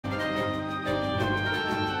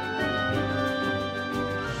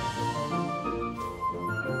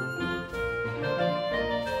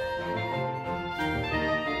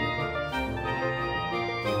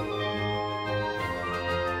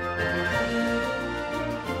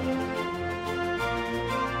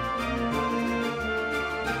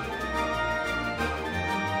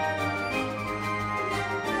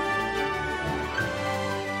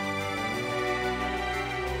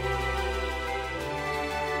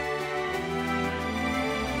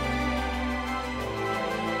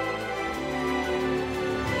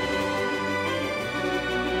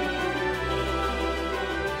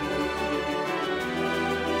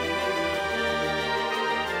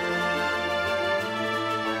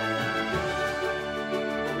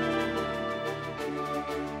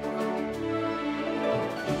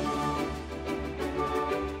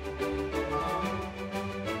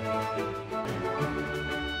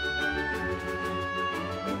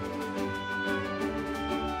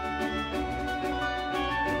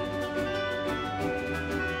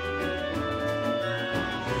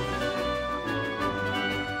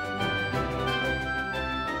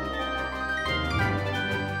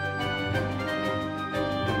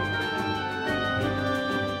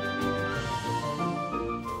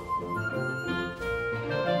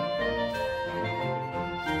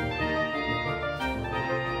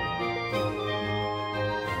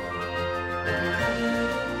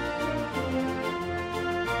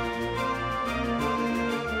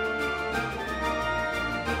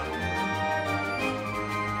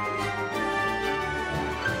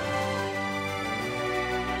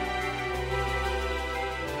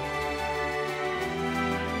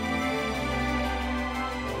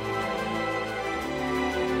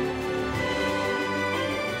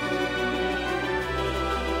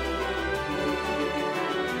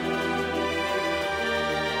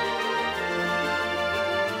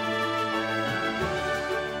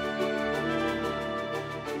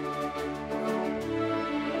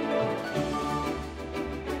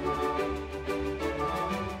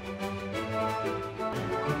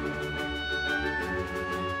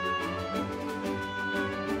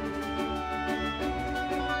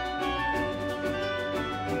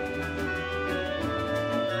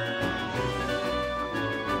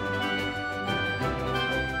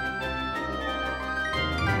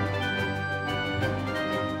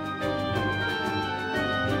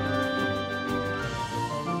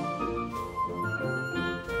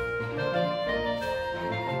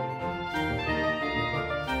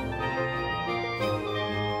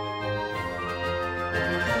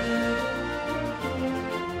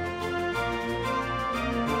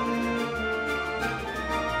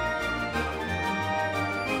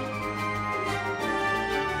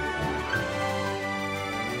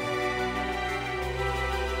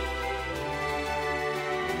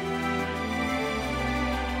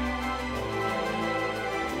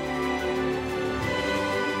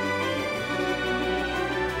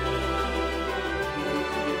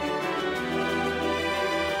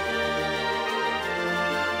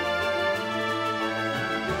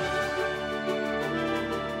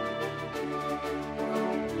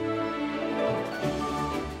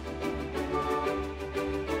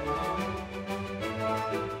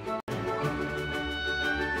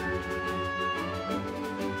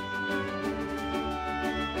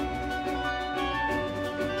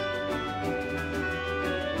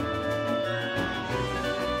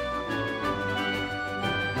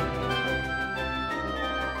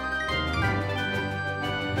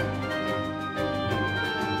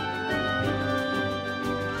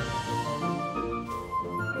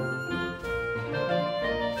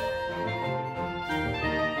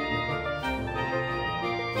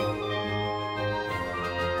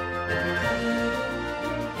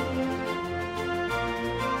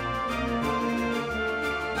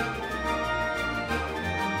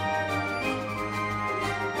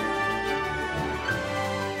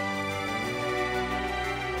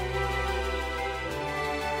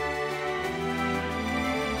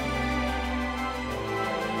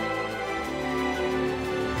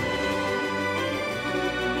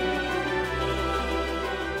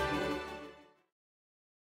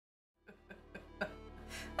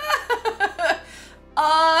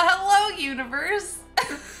universe.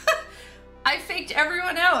 I faked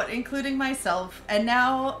everyone out, including myself, and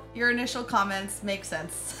now your initial comments make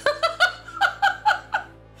sense.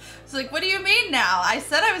 It's like, what do you mean now? I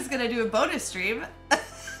said I was gonna do a bonus stream.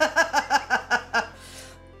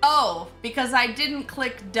 Oh, because I didn't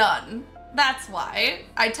click done. That's why.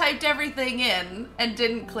 I typed everything in and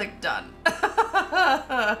didn't click done.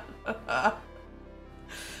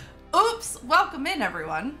 Oops, welcome in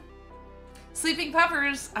everyone. Sleeping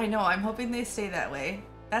Puffers, I know, I'm hoping they stay that way.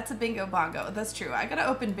 That's a bingo bongo, that's true. I gotta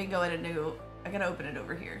open bingo in a new, I gotta open it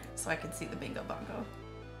over here so I can see the bingo bongo.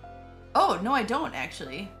 Oh, no I don't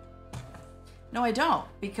actually. No I don't,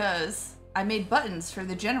 because I made buttons for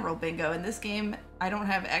the general bingo. In this game, I don't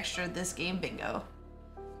have extra this game bingo.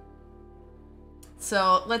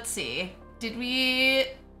 So let's see, did we,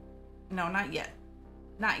 no not yet,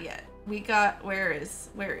 not yet. We got, where is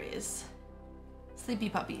Sleepy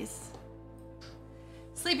Puppies.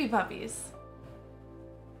 Sleepy Puppies.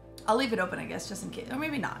 I'll leave it open, I guess, just in case. Or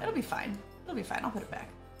maybe not. It'll be fine. It'll be fine. I'll put it back.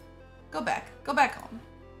 Go back. Go back home.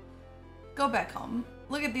 Go back home.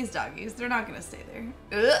 Look at these doggies. They're not gonna stay there.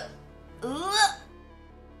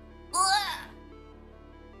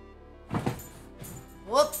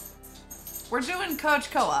 Whoop. We're doing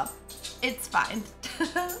Coach Co-op. It's fine.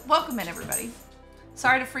 Welcome in, everybody.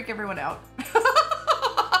 Sorry to freak everyone out.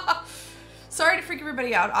 Sorry to freak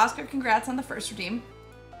everybody out. Oscar, congrats on the first redeem.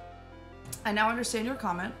 I now understand your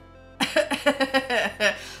comment.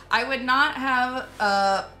 I would not have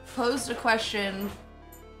posed a question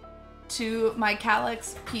to my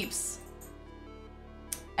Calyx peeps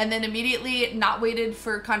and then immediately not waited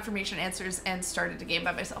for confirmation answers and started the game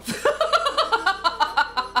by myself.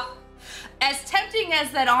 As tempting as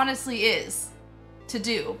that honestly is to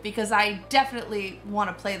do, because I definitely want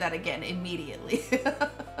to play that again immediately.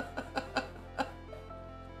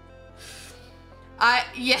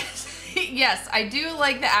 Yes, I do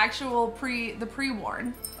like the actual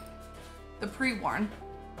pre-warn. The pre-warn.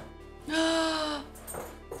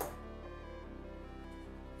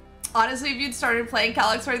 Honestly, if you'd started playing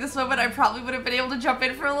Calyx right this moment, I probably would have been able to jump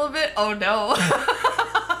in for a little bit. Oh no.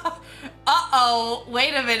 Uh-oh,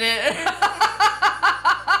 wait a minute.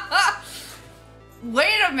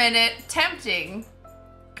 Wait a minute, tempting.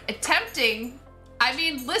 Tempting. I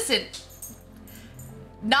mean, listen.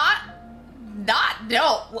 No,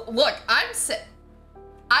 look, I was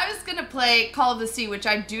gonna play Call of the Sea, which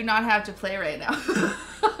I do not have to play right now.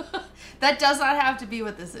 That does not have to be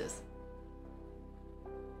what this is.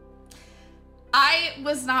 I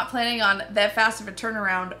was not planning on that fast of a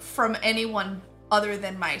turnaround from anyone other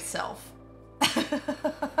than myself.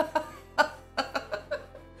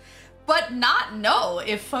 But not know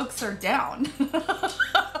if folks are down.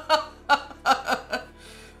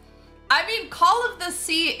 I mean, Call of the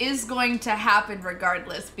Sea is going to happen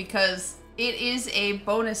regardless because it is a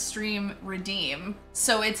bonus stream redeem.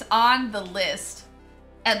 So it's on the list.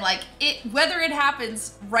 And like, whether it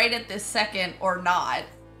happens right at this second or not,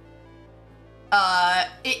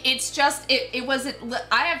 it's just, it wasn't,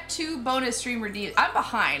 I have 2 bonus stream redeems. I'm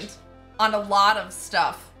behind on a lot of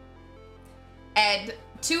stuff. And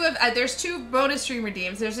there's 2 bonus stream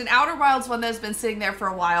redeems. There's an Outer Wilds one that's been sitting there for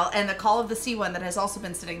a while, and the Call of the Sea one that has also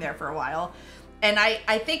been sitting there for a while. And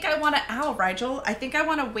I think I want to, ow, Rigel, I think I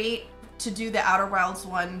want to wait to do the Outer Wilds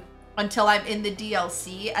one until I'm in the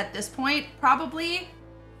DLC at this point, probably.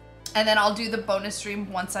 And then I'll do the bonus stream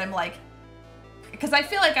once I'm like, because I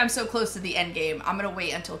feel like I'm so close to the end game, I'm going to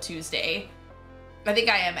wait until Tuesday. I think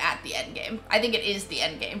I am at the end game. I think it is the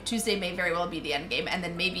end game. Tuesday may very well be the end game, and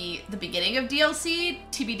then maybe the beginning of DLC,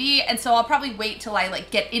 TBD. And so I'll probably wait till I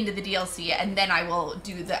like get into the DLC, and then I will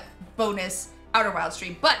do the bonus Outer Wilds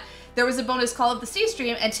stream. But there was a bonus Call of the Sea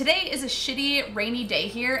stream, and today is a shitty rainy day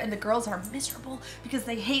here, and the girls are miserable because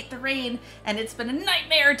they hate the rain, and it's been a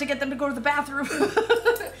nightmare to get them to go to the bathroom.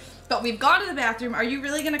 But we've gone to the bathroom. Are you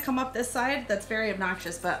really gonna come up this side? That's very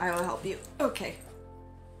obnoxious, but I will help you. Okay.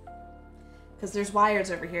 Because there's wires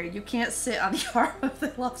over here. You can't sit on the arm of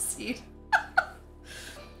the love seat.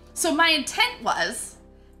 So my intent was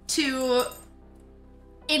to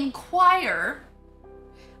inquire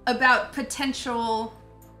about potential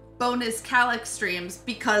bonus Calyx streams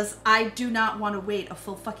because I do not want to wait a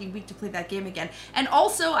full fucking week to play that game again. And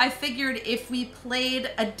also I figured if we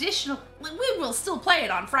played additional, we will still play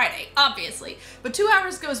it on Friday, obviously, but 2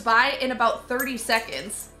 hours goes by in about 30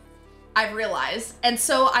 seconds. I've realized. And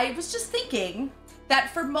so I was just thinking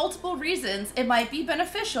that for multiple reasons, it might be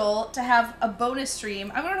beneficial to have a bonus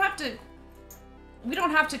stream. We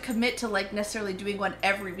don't have to commit to like necessarily doing one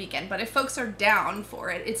every weekend, but if folks are down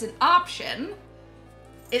for it, it's an option.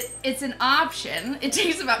 it's an option. It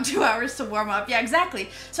takes about 2 hours to warm up. Yeah, exactly.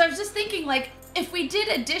 So I was just thinking, like, if we did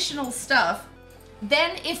additional stuff,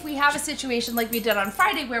 then if we have a situation like we did on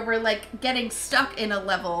Friday where we're like getting stuck in a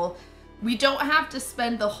level, we don't have to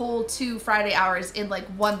spend the whole 2 Friday hours in like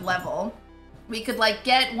one level. We could like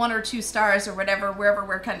get 1 or 2 stars or whatever, wherever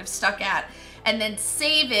we're kind of stuck at, and then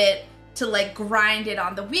save it to like grind it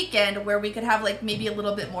on the weekend where we could have like maybe a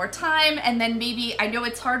little bit more time. And then maybe, I know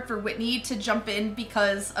it's hard for Whitney to jump in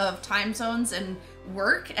because of time zones and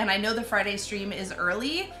work, and I know the Friday stream is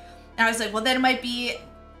early, and I was like, well, then it might be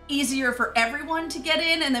easier for everyone to get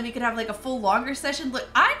in, and then we could have like a full longer session. Look,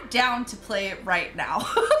 I'm down to play it right now.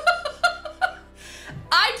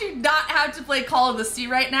 I do not have to play Call of the Sea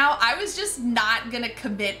right now. I was just not gonna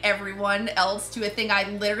commit everyone else to a thing I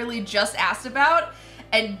literally just asked about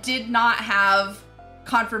and did not have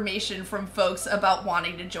confirmation from folks about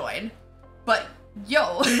wanting to join. But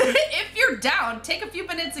yo, if you're down, take a few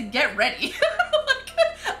minutes and get ready. Like,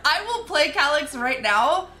 I will play Calyx right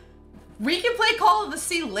now. We can play Call of the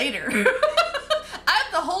Sea later. I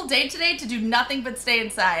have the whole day today to do nothing but stay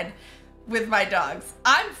inside with my dogs.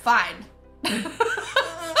 I'm fine.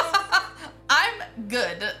 I'm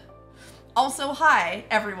good. Also, hi,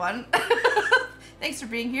 everyone. Thanks for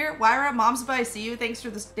being here. Wyra, Mom's But I see you. Thanks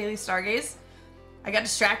for this daily stargaze. I got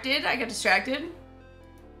distracted.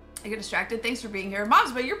 Thanks for being here.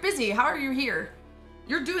 Mom's But, you're busy. How are you here?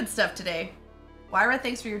 You're doing stuff today. Wyra,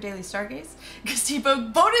 thanks for your daily stargaze. Gazebo,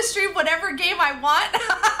 bonus stream whatever game I want.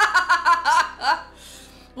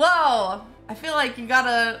 Whoa. I feel like you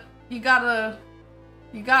gotta,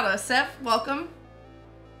 Seth, welcome.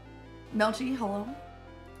 Melchi, hello.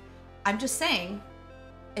 I'm just saying,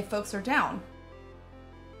 if folks are down,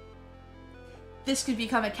 this could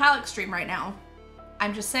become a Calyx stream right now.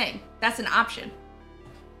 I'm just saying, that's an option.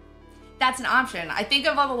 That's an option. I think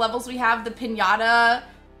of all the levels we have, the pinata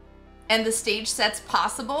and the stage sets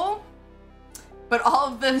possible, but all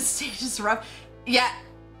of the stages are rough. Yeah.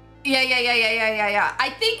 I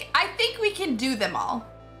think we can do them all.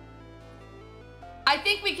 I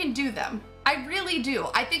think we can do them. I really do.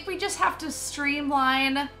 I think we just have to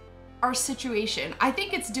streamline our situation. I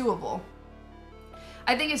think it's doable.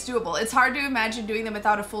 It's hard to imagine doing them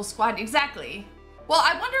without a full squad. Exactly. Well,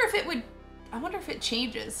 I wonder if it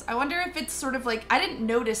changes. I wonder if it's sort of like, I didn't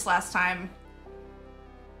notice last time,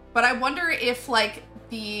 but I wonder if like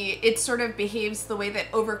it sort of behaves the way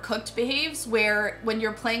that Overcooked behaves, where when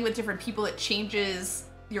you're playing with different people, it changes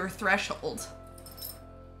your threshold.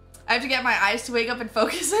 I have to get my eyes to wake up and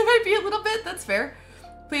focus. It might be a little bit, that's fair.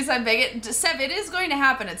 Please, I'm begging. Sev, it is going to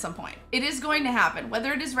happen at some point. It is going to happen.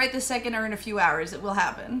 Whether it is right this second or in a few hours, it will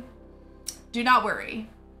happen. Do not worry.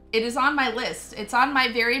 It is on my list. It's on my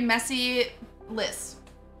very messy list.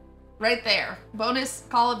 Right there. Bonus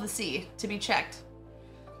Call of the Sea to be checked.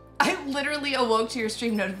 I literally awoke to your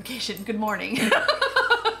stream notification. Good morning.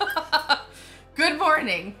 Good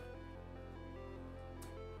morning.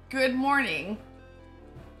 Good morning.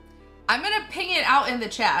 I'm gonna ping it out in the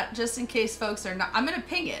chat just in case folks are not. I'm gonna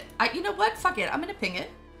ping it. You know what? Fuck it. I'm gonna ping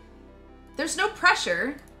it. There's no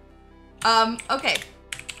pressure. Okay.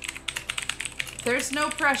 There's no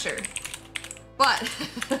pressure. But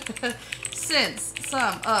since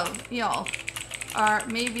some of y'all are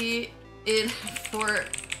maybe in for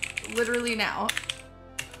literally now,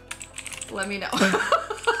 let me know.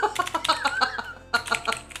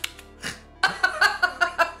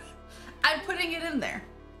 I'm putting it in there.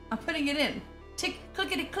 I'm putting it in. Tick,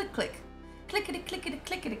 clickety, click, click. Clickety, clickety,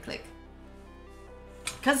 clickety, click.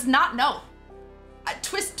 Cause no.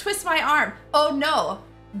 Twist my arm. Oh no.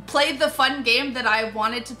 Played the fun game that I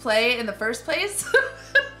wanted to play in the first place.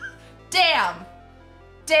 Damn.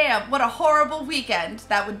 Damn, what a horrible weekend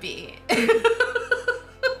that would be.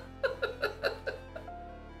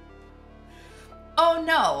 Oh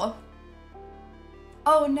no.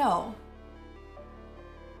 Oh no.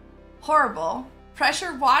 Horrible.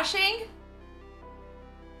 Pressure washing?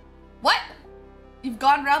 What? You've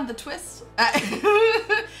gone around the twist?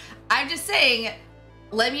 I'm just saying,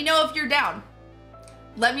 let me know if you're down.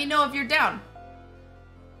 Let me know if you're down.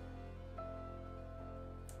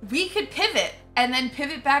 We could pivot and then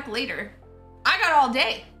pivot back later. I got all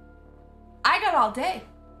day. I got all day.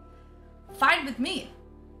 Fine with me.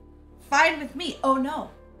 Fine with me. Oh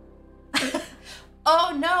no.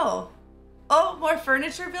 Oh no. Oh, more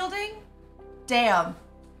furniture building? Damn.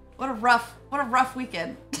 What a rough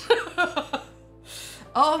weekend.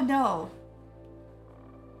 Oh no.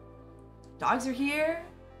 Dogs are here.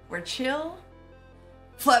 We're chill.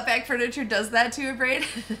 Flatback furniture does that to a brain.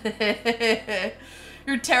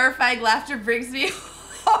 Your terrifying laughter brings me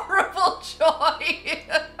horrible joy.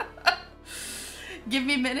 Give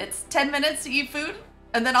me minutes, 10 minutes to eat food,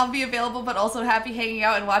 and then I'll be available but also happy hanging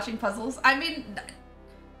out and watching puzzles. I mean,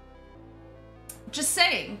 just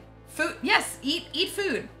saying. Food, yes, eat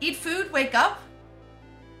food. Eat food, wake up.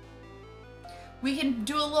 We can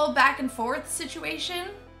do a little back and forth situation.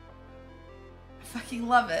 I fucking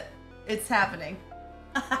love it. It's happening.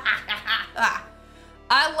 I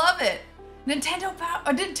love it. Nintendo power,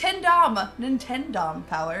 Nintendom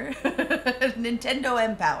power. Nintendo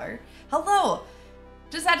M power. Hello.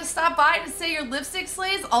 Just had to stop by to say your lipstick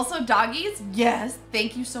slays. Also doggies. Yes.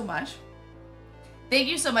 Thank you so much. Thank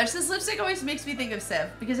you so much. This lipstick always makes me think of Sev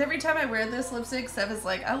because every time I wear this lipstick, Sev is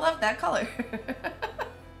like, I love that color.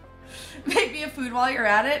 Make me a food while you're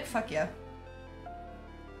at it. Fuck yeah.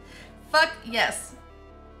 Fuck yes.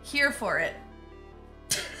 Here for it.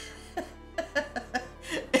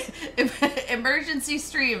 Emergency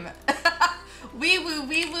stream. Wee woo,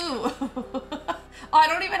 wee woo. Oh, I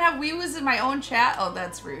don't even have wee woos in my own chat. Oh,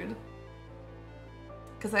 that's rude.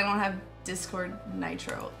 Because I don't have Discord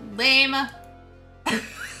Nitro. Lame.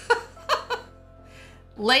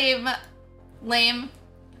 Lame. Lame.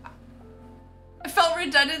 I felt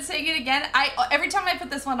redundant saying it again. Every time I put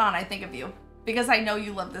this one on, I think of you. Because I know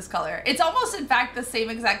you love this color. It's almost, in fact, the same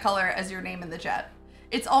exact color as your name in the chat.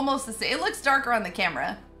 It's almost the same. It looks darker on the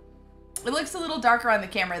camera. It looks a little darker on the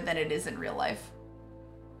camera than it is in real life.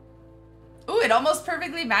 Ooh, it almost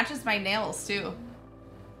perfectly matches my nails, too.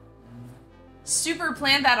 Super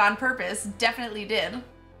planned that on purpose. Definitely did.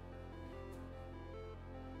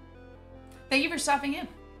 Thank you for stopping in.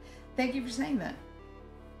 Thank you for saying that.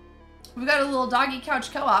 We've got a little doggy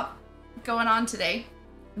couch co-op going on today.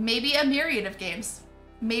 Maybe a myriad of games.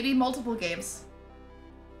 Maybe multiple games.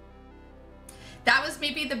 That was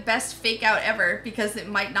maybe the best fake out ever because it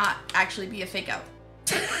might not actually be a fake out.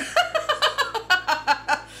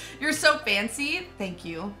 You're so fancy. Thank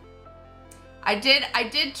you. I did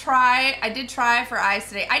try for eyes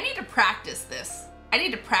today. I need to practice this. I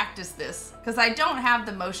need to practice this because I don't have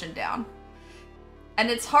the motion down. And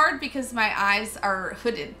it's hard because my eyes are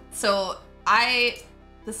hooded. So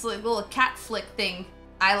this little cat flick thing,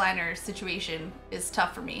 eyeliner situation is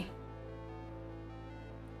tough for me.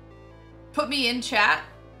 Put me in chat.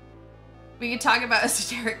 We can talk about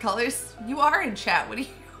esoteric colors. You are in chat. What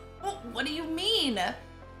do you mean?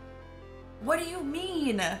 What do you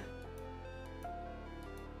mean?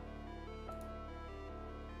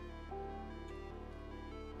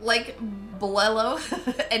 Like Blello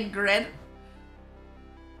and Gred.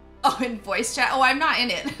 Oh, in voice chat? Oh, I'm not in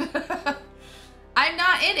it. I'm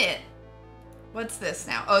not in it. What's this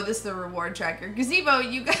now? Oh, this is the reward tracker. Gazebo,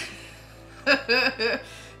 you got...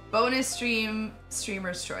 Bonus stream,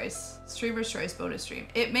 streamer's choice. Streamer's choice, bonus stream.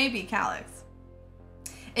 It may be Calyx.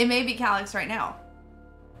 It may be Calyx right now.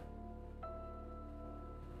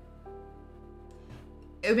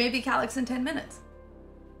 It may be Calyx in 10 minutes.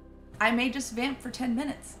 I may just vamp for 10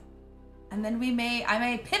 minutes. And then I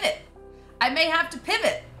may pivot. I may have to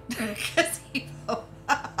pivot.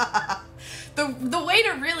 The way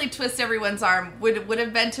to really twist everyone's arm would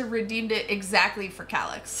have been to redeem it exactly for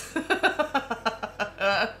Calyx.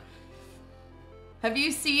 Have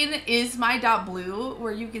you seen Is My Dot Blue,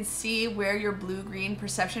 where you can see where your blue-green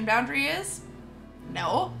perception boundary is?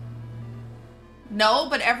 No. No,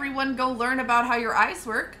 but everyone go learn about how your eyes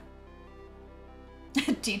work.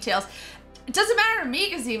 Details. It doesn't matter to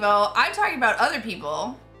me, Gazebo. I'm talking about other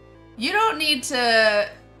people. You don't need to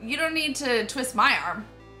twist my arm.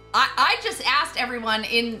 I just asked everyone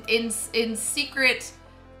in secret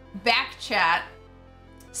back chat,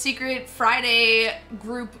 secret Friday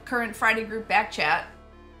group, current Friday group back chat,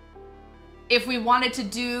 if we wanted to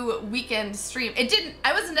do weekend stream.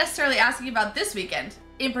 I wasn't necessarily asking about this weekend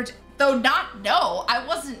in particular, though no, I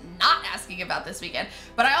wasn't not asking about this weekend,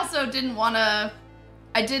 but I also didn't want to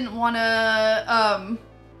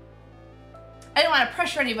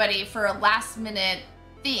pressure anybody for a last minute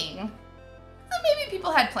thing. So maybe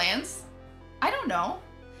people had plans. I don't know.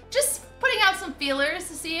 Just putting out some feelers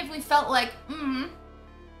to see if we felt like,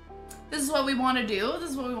 this is what we want to do.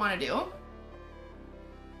 This is what we want to do.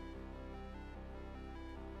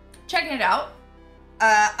 Checking it out.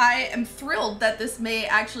 I am thrilled that this may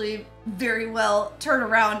actually very well turn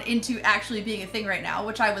around into actually being a thing right now,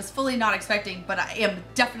 which I was fully not expecting, but I am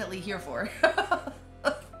definitely here for.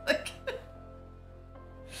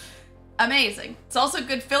 Amazing. It's also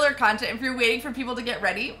good filler content if you're waiting for people to get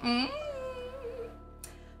ready.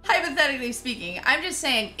 Hypothetically speaking, I'm just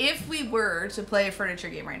saying, if we were to play a furniture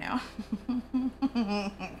game right now,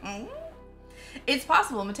 it's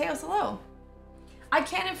possible. Mateos, hello. I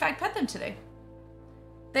can, in fact, pet them today.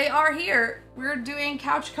 They are here. We're doing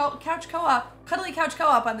couch co-op, cuddly couch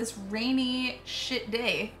co-op on this rainy shit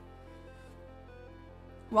day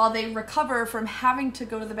while they recover from having to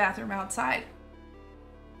go to the bathroom outside.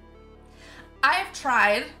 I've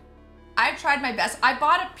tried my best. I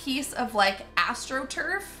bought a piece of like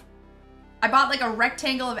AstroTurf. I bought like a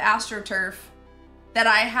rectangle of AstroTurf that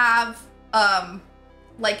I have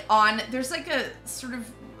like on, there's like a sort of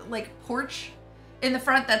like porch in the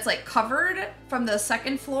front that's like covered from the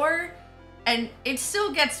second floor, and it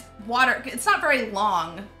still gets water. It's not very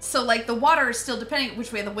long, so like the water is still, depending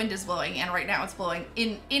which way the wind is blowing, and right now it's blowing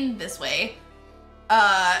in this way,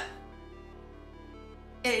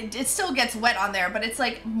 it still gets wet on there, but it's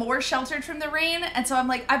like more sheltered from the rain. And so I'm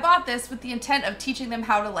like, I bought this with the intent of teaching them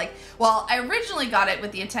how to like, well, I originally got it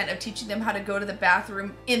with the intent of teaching them how to go to the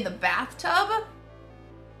bathroom in the bathtub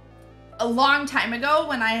a long time ago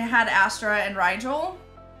when I had Astra and Rigel.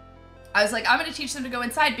 I was like, I'm gonna teach them to go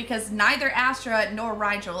inside because neither Astra nor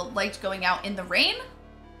Rigel liked going out in the rain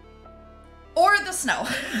or the snow.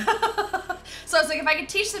 So I was like, if I could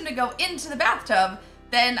teach them to go into the bathtub,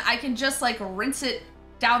 then I can just like rinse it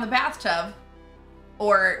down the bathtub,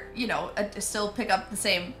 or, you know, still pick up the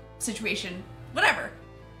same situation, whatever.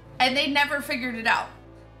 And they never figured it out.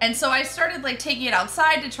 And so I started like taking it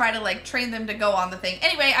outside to try to like train them to go on the thing.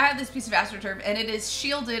 Anyway, I have this piece of AstroTurf and it is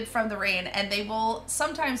shielded from the rain, and they will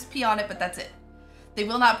sometimes pee on it, but that's it. They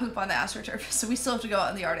will not poop on the AstroTurf, so we still have to go out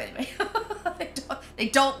in the yard anyway. They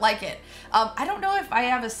don't like it. I don't know if I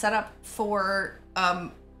have a setup for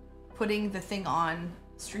putting the thing on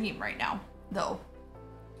stream right now, though.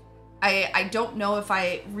 I don't know if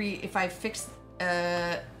I fix,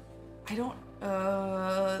 let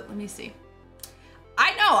me see.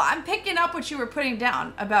 I know, I'm picking up what you were putting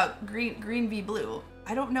down about green v blue.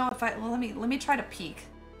 I don't know if well, let me try to peek.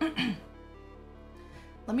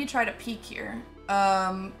 Let me try to peek here. Do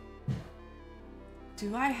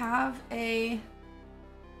I have a...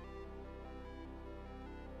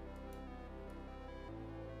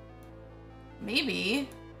 Maybe.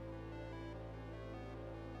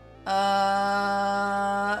 Hold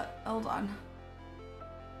on.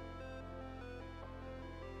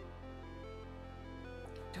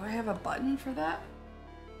 Do I have a button for that?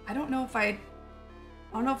 I don't know if I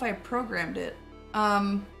programmed it.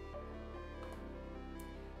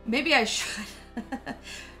 Maybe I should.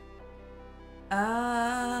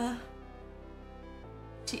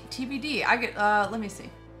 TBD. I get, let me see.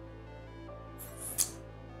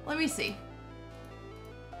 Let me see.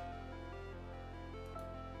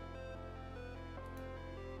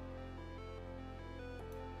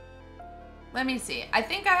 Let me see. I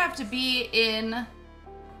think I have to be in...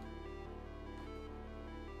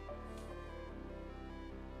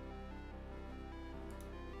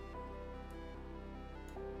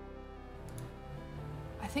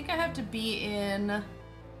 I think I have to be in the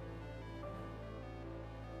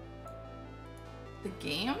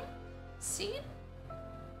game scene?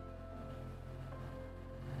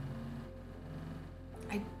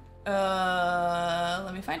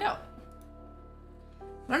 Let me find out.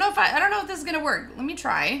 I don't know if this is gonna work. Let me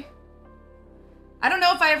try. I don't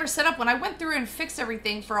know if I ever set up, when I went through and fixed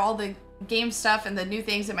everything for all the game stuff and the new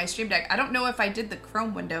things in my Stream Deck, I don't know if I did the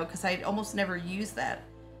Chrome window because I almost never use that.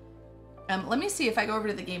 Let me see if I go over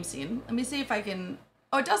to the game scene. Let me see if I can...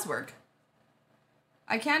 Oh, it does work.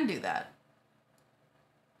 I can do that.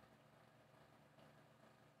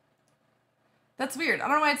 That's weird. I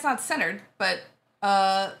don't know why it's not centered, but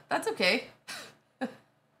that's okay.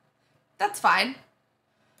 That's fine.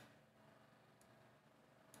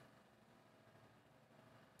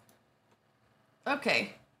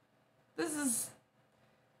 Okay. This is...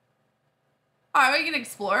 Alright, we can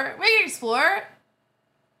explore. We can explore.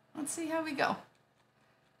 Let's see how we go.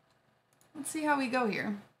 Let's see how we go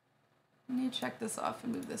here. Let me check this off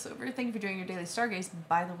and move this over. Thank you for doing your daily Stargaze,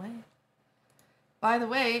 by the way. By the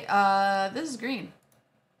way, this is green.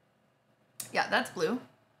 Yeah, that's blue.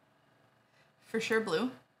 For sure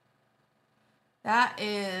blue. That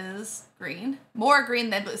is green. More green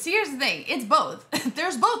than blue. See, here's the thing. It's both.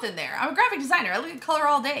 There's both in there. I'm a graphic designer. I look at color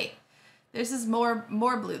all day. This is more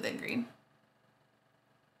blue than green.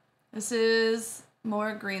 This is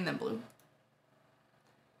more green than blue.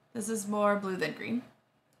 This is more blue than green.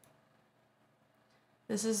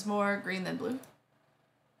 This is more green than blue.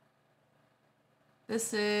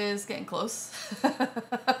 This is getting close.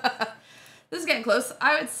 This is getting close.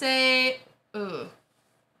 I would say, ooh.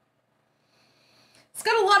 It's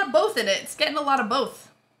got a lot of both in it. It's getting a lot of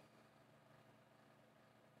both.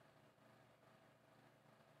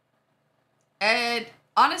 It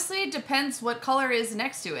honestly depends what color is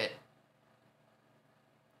next to it.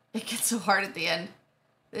 It gets so hard at the end.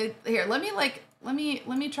 Here, let me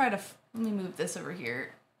try to, let me move this over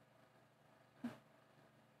here.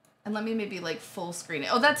 And let me maybe like full screen it.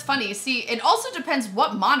 Oh, that's funny. See, it also depends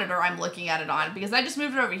what monitor I'm looking at it on, because I just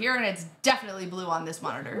moved it over here and it's definitely blue on this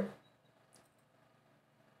monitor.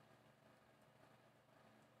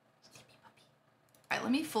 All right,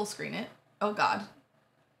 let me full screen it. Oh God.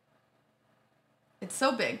 It's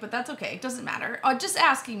so big, but that's okay. It doesn't matter. Oh, just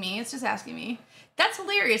asking me. It's just asking me. That's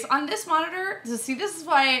hilarious. On this monitor, see, this is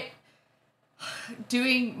why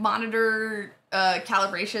doing monitor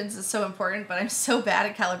calibrations is so important, but I'm so bad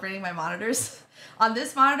at calibrating my monitors. On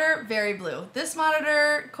this monitor, very blue. This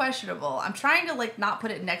monitor, questionable. I'm trying to like not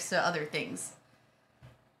put it next to other things.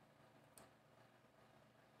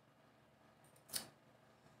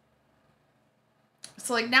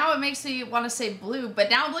 So like now it makes me want to say blue, but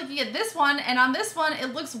now I'm looking at this one, and on this one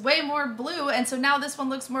it looks way more blue, and so now this one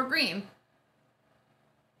looks more green.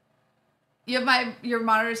 You have your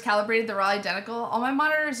monitors calibrated, they're all identical. All my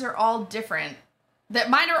monitors are all different.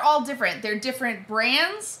 Mine are all different. They're different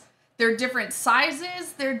brands, they're different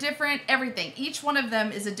sizes, they're different everything. Each one of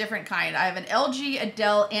them is a different kind. I have an LG, a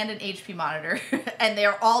Dell, and an HP monitor, and they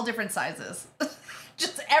are all different sizes.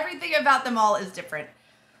 Just everything about them all is different.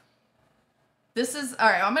 This is, all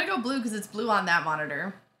right, I'm gonna go blue because it's blue on that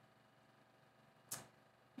monitor.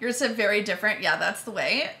 Yours said very different. Yeah, that's the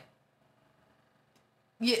way.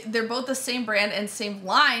 They're both the same brand and same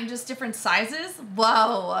line, just different sizes.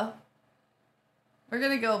 Whoa. We're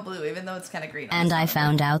gonna go blue, even though it's kind of green. And I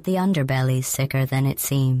found out the underbelly's sicker than it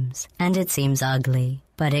seems. And it seems ugly,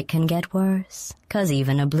 but it can get worse. 'Cause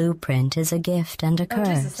even a blueprint is a gift and a curse.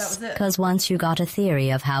 Oh, Jesus, that was it. 'Cause once you got a theory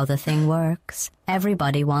of how the thing works,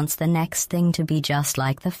 everybody wants the next thing to be just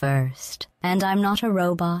like the first. And I'm not a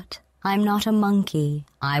robot. I'm not a monkey.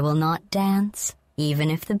 I will not dance, even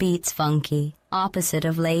if the beat's funky. Opposite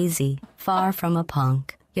of lazy, far from a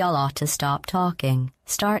punk. Y'all ought to stop talking.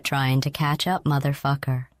 Start trying to catch up,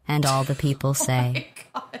 motherfucker. And all the people say.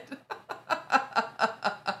 Oh my God.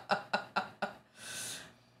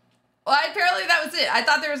 Well, apparently that was it. I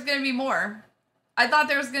thought there was going to be more.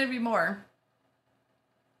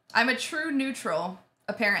 I'm a true neutral,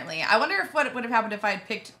 apparently. I wonder if what would have happened if I had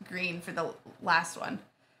picked green for the last one.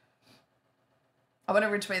 I wonder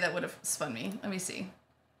which way that would have spun me. Let me see.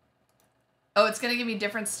 Oh, it's going to give me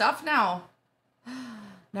different stuff now.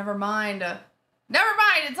 Never mind. Never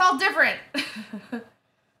mind. It's all different.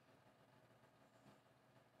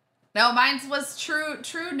 No, mine was true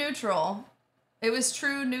neutral. It was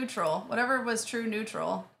true neutral. Whatever was true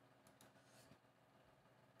neutral.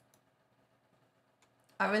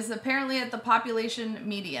 I was apparently at the population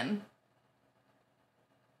median.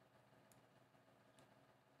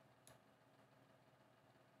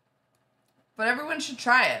 But everyone should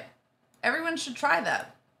try it. Everyone should try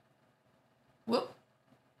that. Whoop.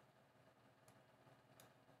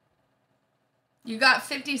 You got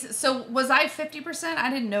 50. So was I 50%? I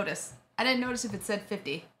didn't notice. I didn't notice if it said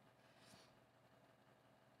 50.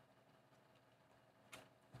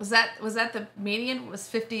 Was that the median was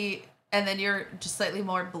 50 and then you're just slightly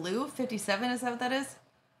more blue? 57, is that what that is?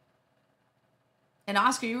 And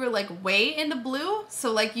Oscar, you were like way into blue?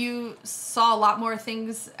 So like you saw a lot more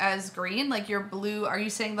things as green? Like your blue, are you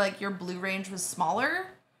saying like your blue range was smaller?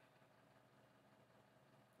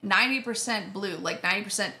 90% blue, like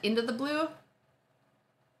 90% into the blue?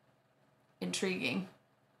 Intriguing.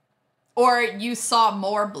 Or you saw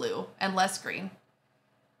more blue and less green.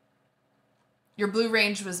 Your blue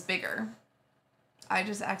range was bigger. I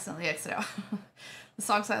just accidentally exited out. The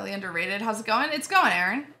song's slightly underrated. How's it going? It's going,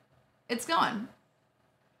 Aaron. It's going.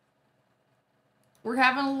 We're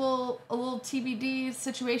having a little TBD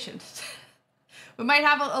situation. We might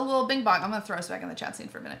have a little bing bong. I'm gonna throw us back in the chat scene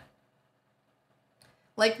for a minute.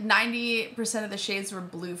 Like 90% of the shades were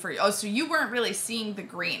blue for you. Oh, so you weren't really seeing the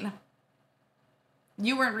green.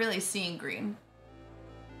 You weren't really seeing green.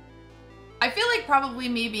 I feel like probably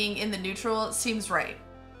me being in the neutral seems right.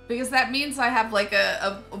 Because that means I have like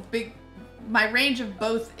a big... My range of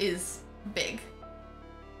both is big.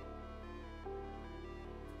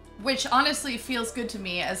 Which honestly feels good to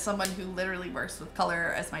me as someone who literally works with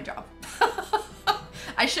color as my job.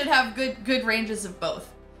 I should have good ranges of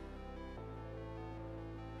both.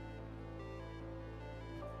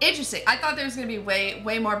 Interesting. I thought there was going to be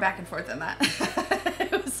way more back and forth than that.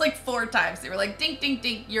 It was like 4 times. They were like, dink, dink,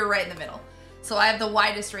 dink, you're right in the middle. So I have the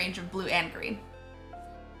widest range of blue and green.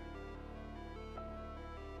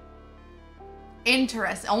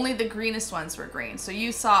 Interesting. Only the greenest ones were green. So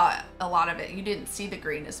you saw a lot of it. You didn't see the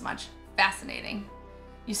green as much. Fascinating.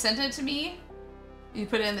 You sent it to me? You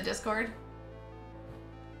put it in the Discord?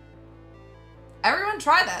 Everyone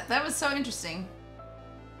try that. That was so interesting.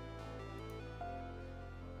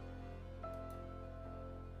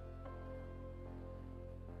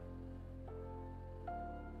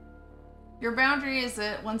 Your boundary is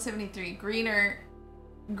at 173. Greener.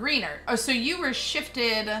 Oh, so you were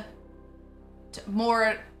shifted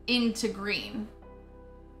more into green.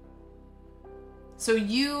 So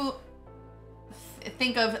you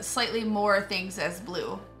think of slightly more things as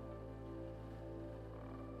blue.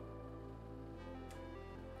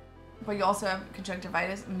 But you also have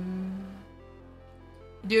conjunctivitis.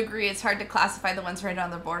 I do agree it's hard to classify the ones right on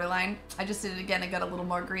the borderline. I just did it again. I got a little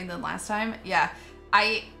more green than last time. Yeah.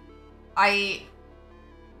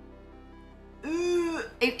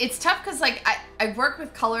 It's tough because like I work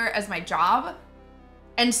with color as my job.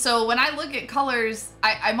 And so when I look at colors,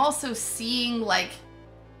 I'm also seeing like,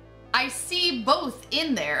 I see both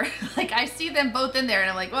in there. Like I see them both in there and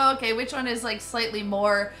I'm like, well, okay, which one is like slightly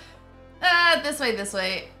more this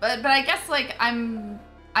way. But I guess like I'm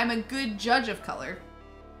a good judge of color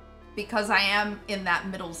because I am in that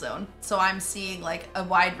middle zone. So I'm seeing like a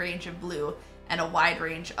wide range of blue and a wide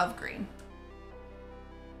range of green.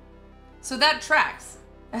 So that tracks.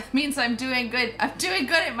 That means I'm doing good. I'm doing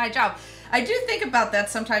good at my job. I do think about that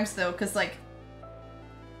sometimes though, because like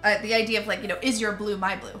the idea of like, you know, is your blue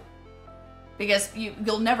my blue? Because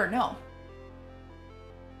you'll never know.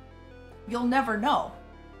 You'll never know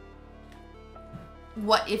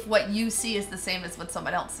if what you see is the same as what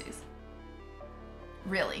someone else sees.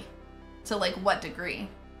 Really. To like what degree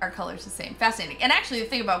are colors the same? Fascinating. And actually the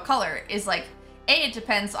thing about color is like, it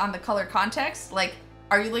depends on the color context. Like,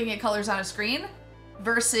 are you looking at colors on a screen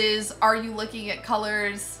versus are you looking at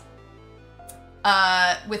colors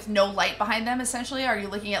with no light behind them, essentially? Are you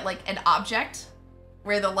looking at like an object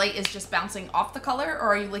where the light is just bouncing off the color, or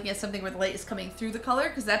are you looking at something where the light is coming through the color?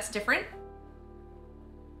 Because that's different.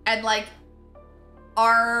 And like,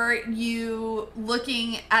 are you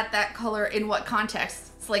looking at that color in what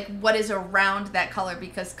context? It's like, what is around that color?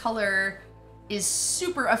 Because color is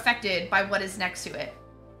super affected by what is next to it.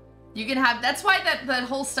 You can have, that's why that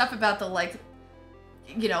whole stuff about the like,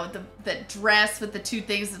 you know, the dress with the two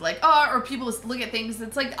things like, oh, or people look at things,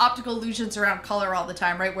 it's like optical illusions around color all the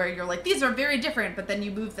time, right? Where you're like, these are very different, but then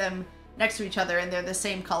you move them next to each other and they're the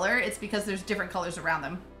same color. It's because there's different colors around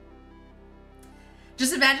them.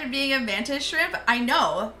 Just imagine being a mantis shrimp. I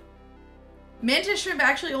know. Mantis shrimp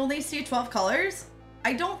actually only see 12 colors.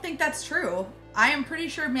 I don't think that's true. I am pretty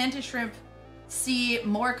sure mantis shrimp see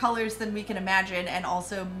more colors than we can imagine, and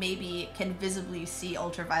also maybe can visibly see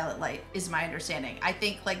ultraviolet light, is my understanding. I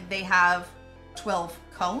think like they have 12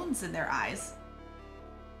 cones in their eyes.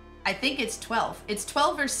 I think it's 12. It's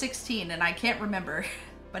 12 or 16 and I can't remember,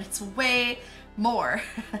 but it's way more.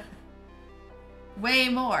 Way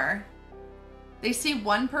more. They see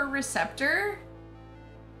one per receptor.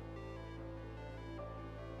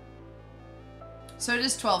 So it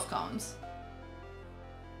is 12 cones.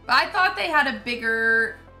 But I thought they had a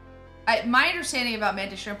bigger... my understanding about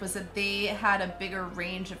mantis shrimp was that they had a bigger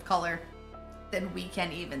range of color than we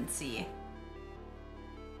can even see.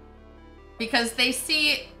 Because they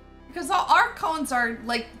see... Because our cones are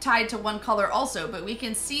like tied to one color also, but we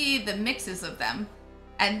can see the mixes of them.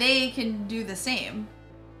 And they can do the same.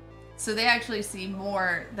 So they actually see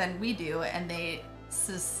more than we do, and they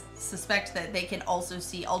suspect that they can also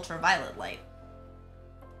see ultraviolet light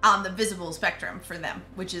on the visible spectrum for them,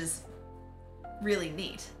 which is really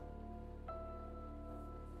neat.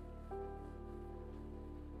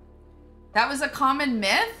 That was a common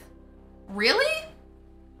myth? Really?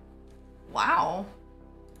 Wow.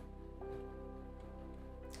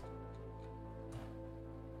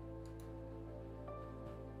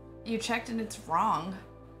 You checked and it's wrong.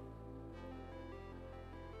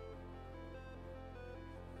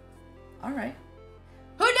 All right.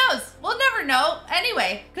 Who knows? We'll never know.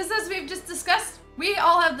 Anyway, because as we've just discussed, we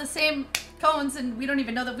all have the same cones and we don't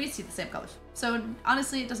even know that we see the same colors. So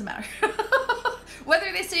honestly, it doesn't matter.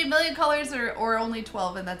 Whether they see a million colors or only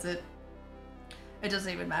 12 and that's it. It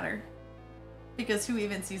doesn't even matter. Because who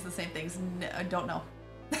even sees the same things? No, I don't know.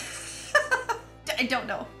 I don't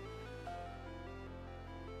know.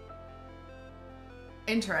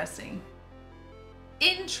 Interesting.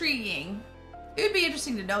 Intriguing. It would be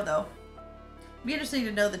interesting to know though. It'd be interesting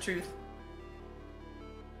to know the truth.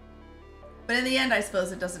 But in the end, I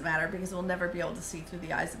suppose it doesn't matter because we'll never be able to see through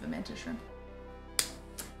the eyes of a mantis shrimp.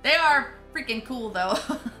 They are freaking cool though.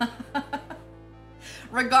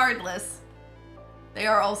 Regardless, they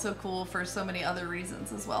are also cool for so many other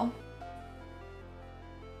reasons as well.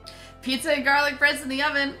 Pizza and garlic bread's in the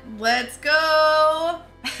oven. Let's go.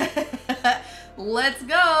 Let's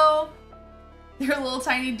go. They're little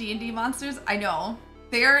tiny D&D monsters. I know.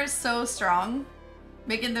 They are so strong.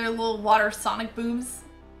 Making their little water sonic booms.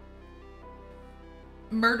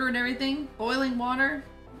 Murdering everything. Boiling water.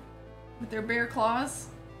 With their bare claws.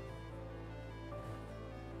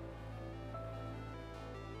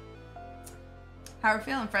 How are we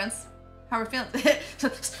feeling, friends? How are we feeling?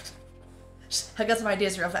 I got some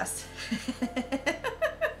ideas real fast.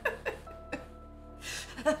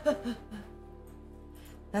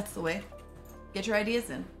 That's the way. Get your ideas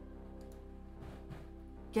in.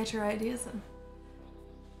 Get your ideas in.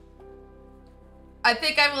 I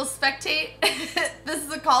think I will spectate. This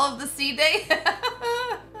is a Call of the Sea day.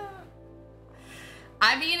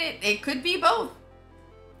 I mean, it could be both.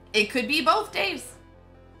 It could be both days.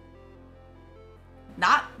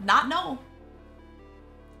 Not no.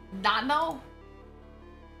 Not no.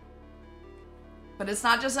 But it's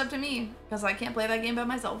not just up to me, because I can't play that game by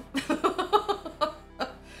myself.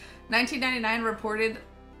 1999 reported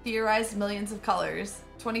theorized millions of colors.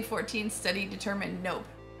 2014 study determined nope.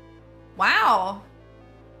 Wow.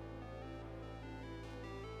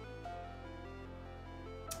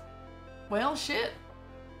 Well, shit.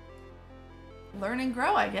 Learn and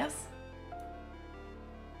grow, I guess.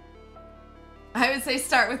 I would say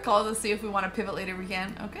start with Call to see if we want to pivot later we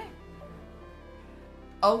can. Okay.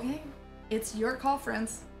 Okay. It's your call,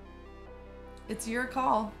 friends. It's your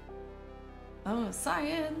call. Oh,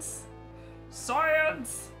 science.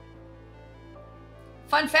 Science!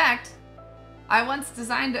 Fun fact. I once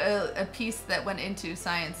designed a piece that went into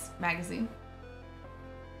Science magazine.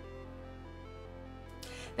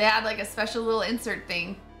 They had like a special little insert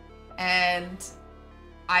thing, and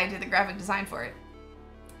I did the graphic design for it.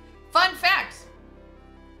 Fun fact!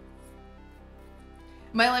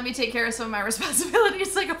 Might let me take care of some of my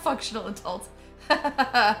responsibilities like a functional adult.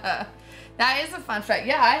 That is a fun fact.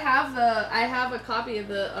 Yeah, I have a copy of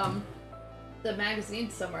the magazine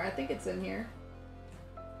somewhere. I think it's in here.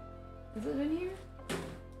 Is it in here?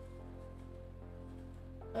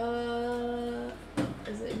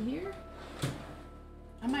 Is it in here?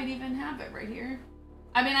 I might even have it right here.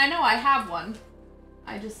 I mean, I know I have one.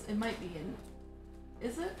 It might be in.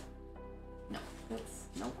 Is it? No, that's,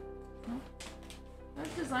 nope. Nope. There's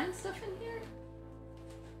design stuff in here?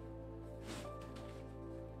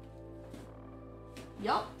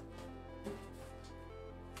 Yup.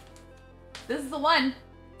 This is the one.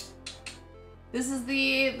 This is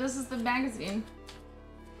the magazine.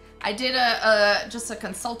 I did just a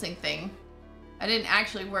consulting thing. I didn't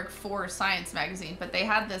actually work for Science magazine, but they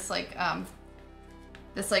had this like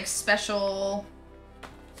special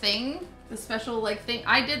thing, thing.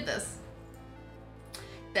 I did this.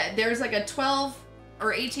 That there's like a 12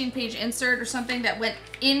 or 18 page insert or something that went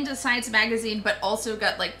into Science magazine, but also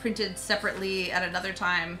got like printed separately at another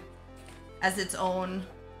time as its own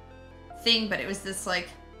thing. But it was this like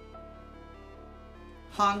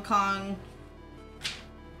Hong Kong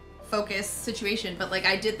focus situation. But like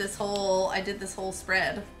I did this whole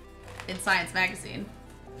spread in Science magazine.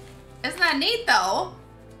 Isn't that neat though?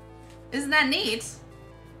 Isn't that neat?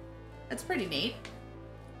 That's pretty neat.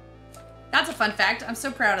 That's a fun fact. I'm so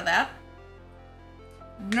proud of that.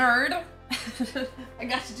 Nerd. I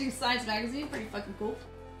got to do Science magazine. Pretty fucking cool.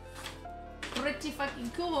 Pretty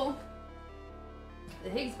fucking cool. The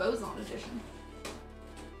Higgs boson edition.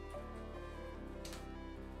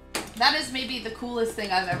 That is maybe the coolest thing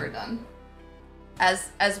I've ever done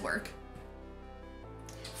as work.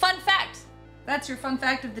 Fun fact. That's your fun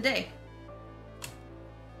fact of the day.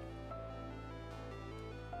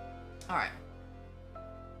 All right.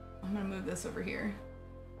 I'm gonna move this over here.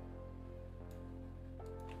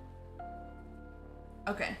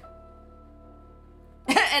 Okay.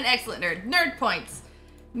 An excellent nerd. Nerd points.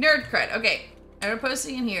 Nerd cred. Okay. I'm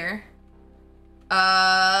posting in here.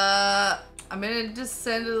 I'm gonna just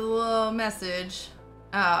send a little message.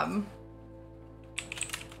 Am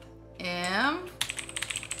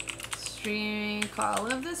streaming Call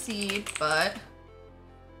of the Sea, but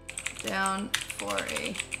down for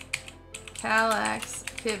a Kallax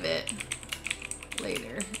pivot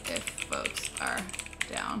later if folks are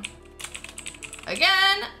down.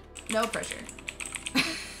 Again, no pressure.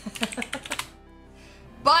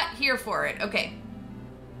 But here for it. Okay.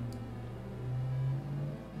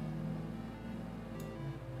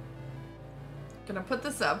 Gonna put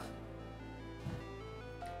this up.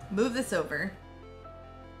 Move this over.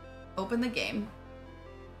 Open the game.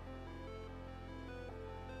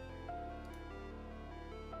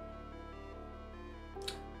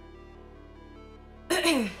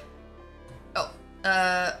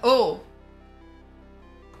 Oh.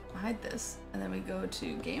 Hide this, and then we go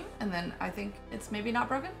to game, and then I think it's maybe not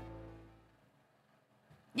broken.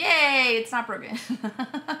 Yay, it's not broken.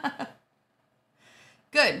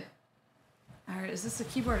 Good. All right, is this a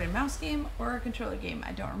keyboard and mouse game or a controller game?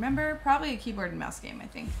 I don't remember. Probably a keyboard and mouse game, I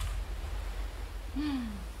think.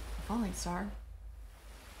 Falling Star.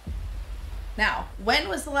 Now, when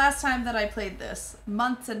was the last time that I played this?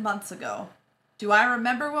 Months and months ago. Do I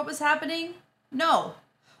remember what was happening? No.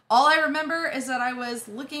 All I remember is that I was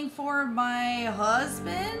looking for my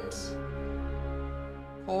husband?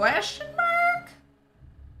 Question mark?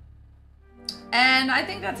 And I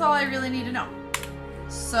think that's all I really need to know.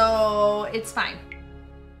 So it's fine.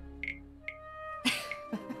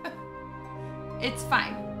 It's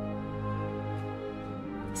fine.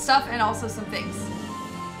 Stuff and also some things.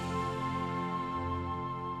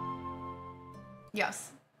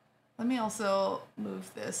 Yes. Let me also move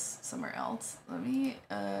this somewhere else. Let me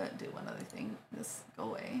do one other thing. This, go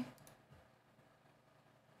away. I'm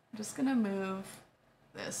just gonna move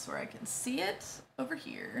this where I can see it over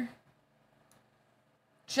here.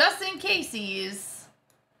 Just in caseies.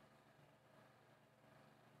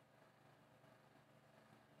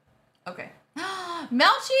 Okay.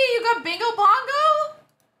 Melchi, you got bingo bongo?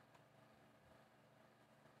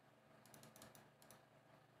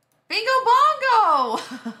 Bingo bongo!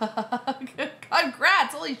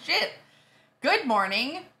 Congrats, holy shit. Good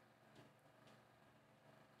morning.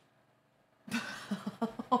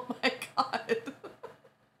 Oh my god.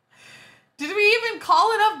 Did we even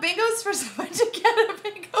call enough bingos for someone to get a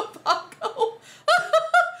bingo bongo?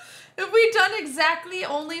 Have we done exactly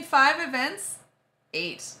only 5 events?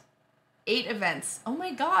 8. 8 events. Oh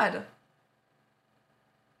my god.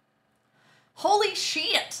 Holy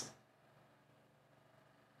shit.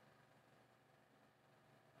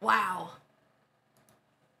 Wow.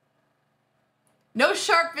 No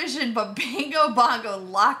sharp vision, but bingo bongo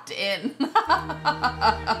locked in.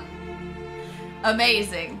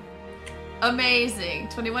 Amazing. Amazing.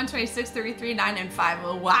 21, 26, 33, 9, and 5.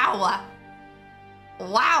 Oh, wow.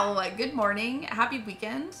 Wow. Good morning. Happy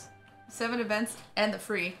weekend. 7 events and the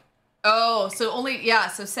free. Oh, so only, yeah,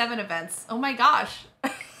 so 7 events. Oh my gosh.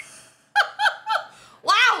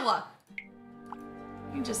 Wow.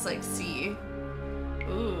 You can just like see.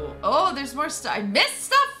 Ooh. Oh, there's more stuff. I missed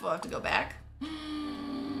stuff. We'll have to go back.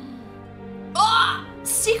 Oh,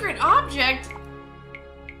 secret object.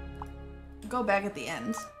 Go back at the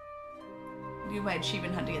end. Do my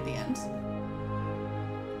achievement hunting at the end.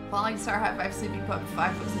 Falling star, high 5, sleeping pup,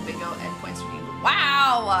 5 hooks of bingo, and points redeemed.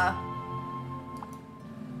 Wow.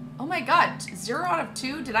 Oh my god, 0 out of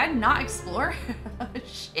 2? Did I not explore?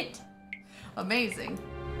 Shit. Amazing.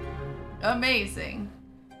 Amazing.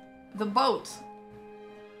 The boat.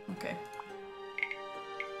 Okay.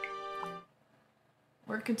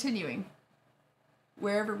 We're continuing.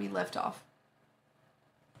 Wherever we left off.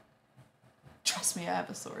 Trust me, I have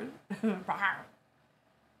a sword.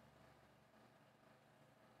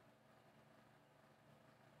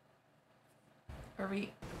 Are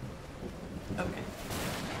we... Okay.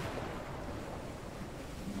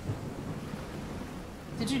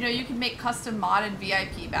 Did you know you can make custom mod and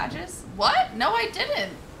VIP badges? What? No, I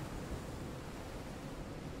didn't.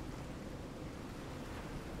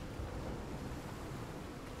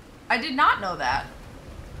 I did not know that.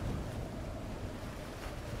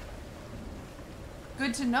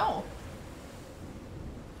 Good to know.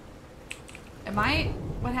 Am I...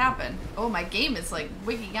 What happened? Oh, my game is like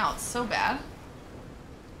wigging out so bad.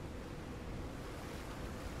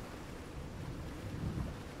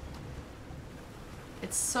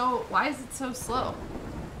 It's so... Why is it so slow?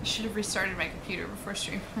 I should have restarted my computer before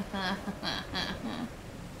stream.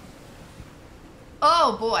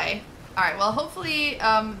 Oh boy. Alright, well hopefully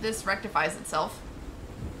this rectifies itself.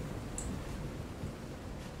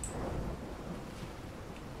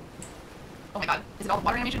 Oh my god. Is it all the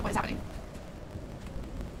water animation? What is happening?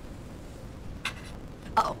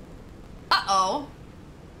 Uh-oh. Uh-oh.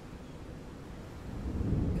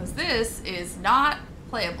 Because this is not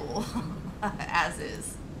playable as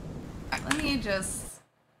is. Alright, let me just...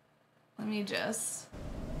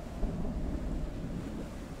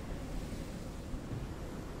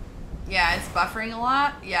 Yeah, it's buffering a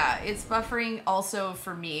lot. Yeah, it's buffering also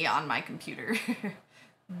for me on my computer.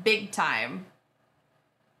 Big time.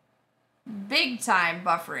 Big time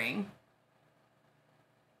buffering.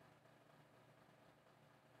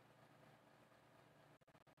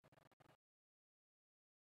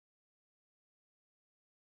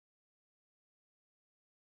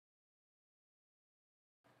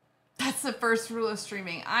 That's the first rule of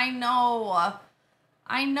streaming. I know.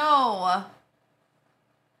 I know.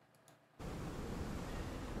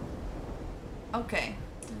 Okay.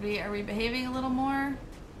 Are we behaving a little more?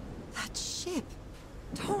 That ship,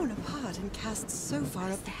 torn apart and cast so far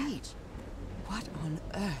up the beach. What on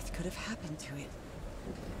earth could have happened to it?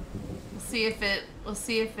 We'll see if it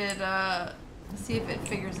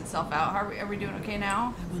figures itself out. Are we doing okay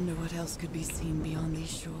now? I wonder what else could be seen beyond these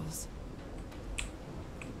shores.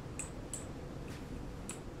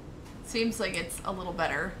 Seems like it's a little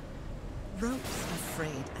better. ropes are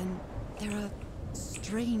frayed, and there are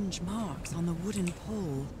strange marks on the wooden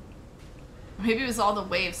pole. Maybe it was all the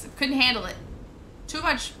waves. It couldn't handle it. Too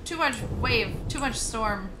much wave, too much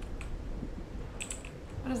storm.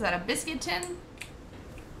 What is that, a biscuit tin?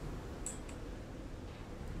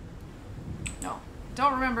 No,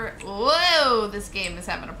 don't remember. Whoa, this game is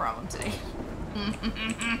having a problem today.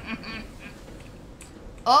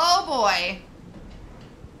 Oh boy.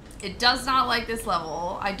 It does not like this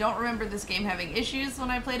level. I don't remember this game having issues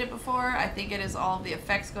when I played it before. I think it is all of the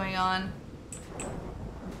effects going on.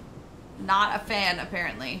 Not a fan,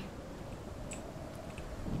 apparently.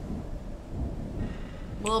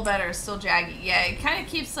 A little better, still jaggy. Yeah, it kind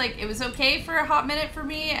of keeps like, it was okay for a hot minute for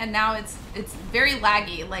me, and now it's very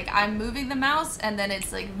laggy. Like, I'm moving the mouse, and then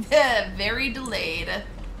it's like, very delayed.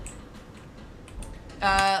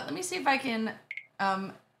 Let me see if I can,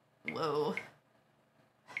 whoa.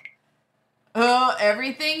 Oh,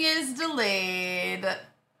 everything is delayed.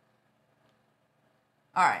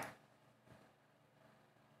 Alright.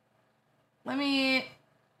 Let me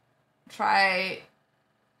try,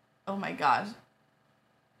 oh my god.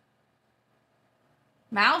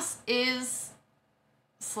 Mouse is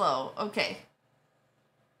slow. Okay.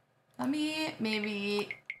 Let me maybe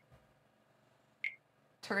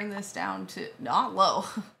turn this down to not low.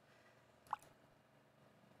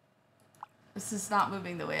 This is not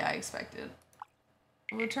moving the way I expected.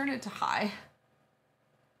 We'll turn it to high.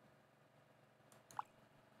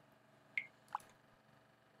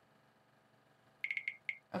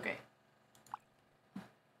 Okay.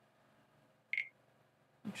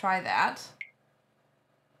 Try that.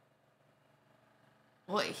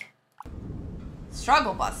 Boy.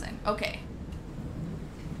 Struggle busing. Okay.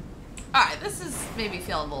 Alright, this is maybe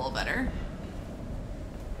feeling a little better.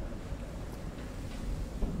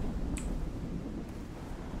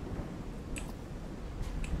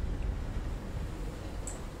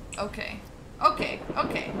 Okay. Okay.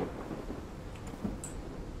 Okay.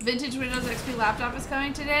 Vintage Windows XP laptop is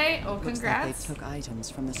coming today. Oh, congrats. Looks like they took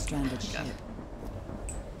items from the stranded ship.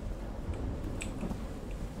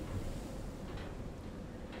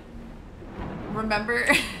 Remember?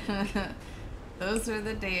 Those were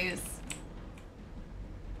the days.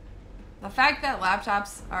 The fact that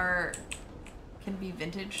laptops can be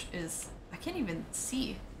vintage is, I can't even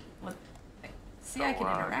see what, see, I can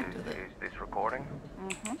interact with it. Is this recording?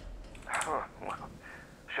 Mm-hmm. Huh, well,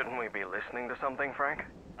 shouldn't we be listening to something, Frank?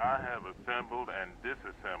 I have assembled and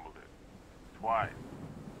disassembled it twice.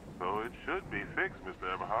 So it should be fixed,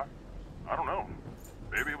 Mr. Everhart. I don't know.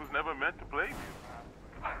 Maybe it was never meant to plague you.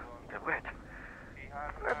 DeWitt,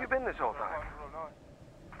 where have you been this whole time?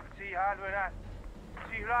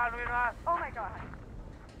 Oh my god.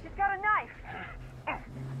 He's got a knife.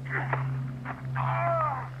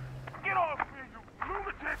 Get off me, you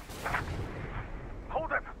lunatic!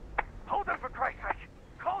 Hold him! Hold him for Christ's sake!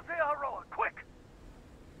 Call Zeharoa, quick!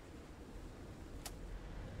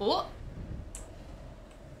 Oh.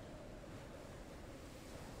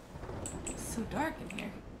 It's so dark in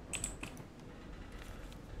here.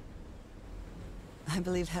 I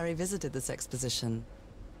believe Harry visited this exposition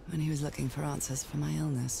when he was looking for answers for my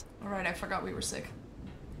illness. Alright, I forgot we were sick.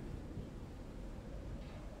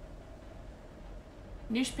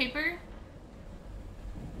 Newspaper?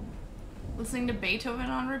 Listening to Beethoven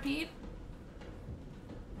on repeat?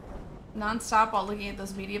 Non-stop while looking at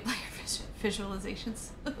those media player visualizations.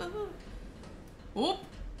 Whoop.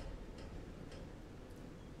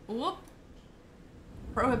 Whoop.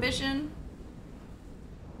 Prohibition.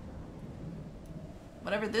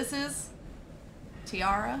 Whatever this is.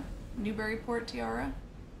 Tiara. Newburyport Tiara.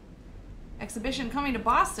 Exhibition coming to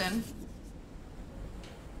Boston.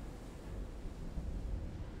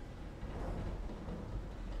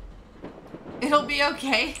 It'll be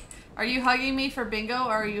okay. Are you hugging me for bingo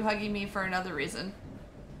or are you hugging me for another reason?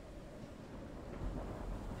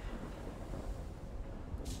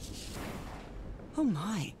 Oh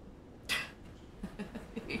my.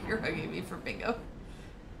 You're hugging me for bingo.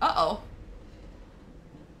 Uh-oh.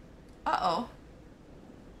 Uh-oh.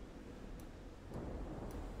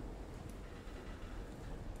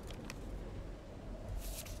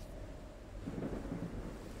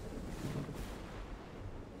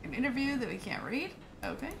 An interview that we can't read?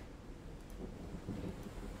 Okay.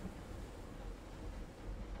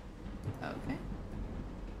 Okay.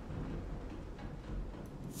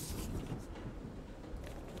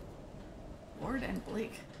 Ward and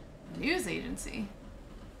Blake. News agency.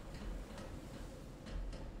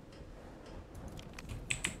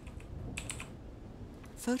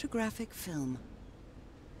 Photographic film.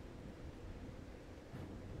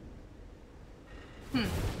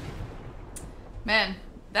 Man,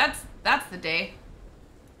 that's That's the day.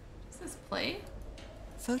 Does this play?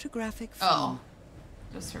 Photographic Oh. film.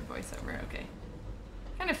 Just her voiceover, okay.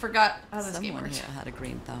 Kind of forgot how this game Someone works. here had a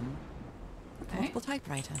green thumb. A Okay. portable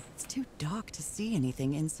typewriter. It's too dark to see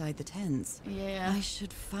anything inside the tents. Yeah. I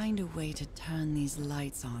should find a way to turn these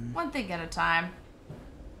lights on. One thing at a time.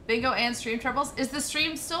 Bingo and stream troubles. Is the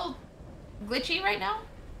stream still glitchy right now?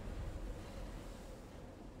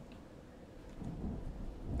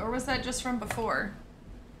 Or was that just from before?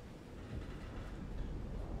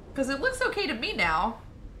 Because it looks okay to me now.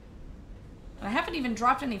 And I haven't even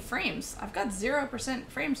dropped any frames. I've got 0%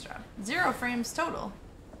 frames dropped. 0 frames total.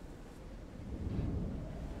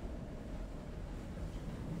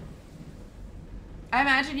 I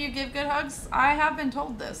imagine you give good hugs. I have been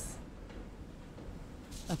told this.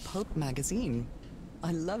 A pulp magazine.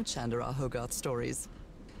 I love Chandra Hogarth stories.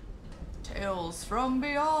 Tales from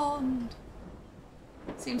beyond.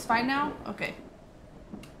 Seems fine now? Okay.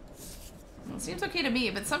 Well, it seems okay to me,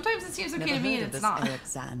 but sometimes it seems okay Never to me heard and of it's this not. Eric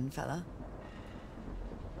Zan fella.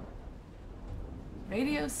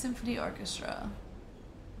 Radio Symphony Orchestra.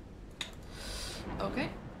 Okay.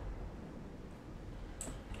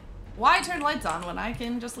 Why turn lights on when I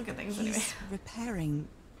can just look at things anyway? He's repairing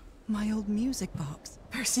my old music box.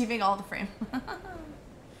 Perceiving all the frame.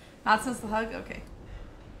 Not since the hug? Okay.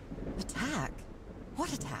 Attack?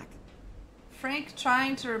 What attack? Frank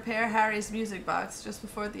trying to repair Harry's music box just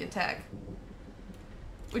before the attack.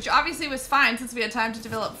 Which obviously was fine since we had time to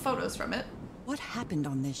develop photos from it. What happened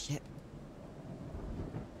on this ship?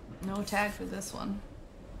 No tag for this one.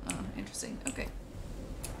 Oh, interesting. Okay.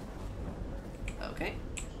 Okay.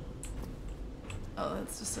 Oh,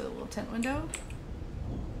 that's just a little tent window.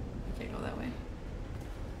 Can't go that way.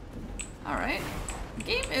 Alright. The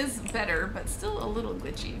game is better, but still a little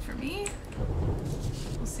glitchy for me.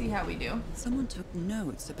 We'll see how we do. Someone took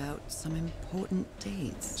notes about some important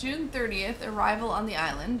dates. June 30th, arrival on the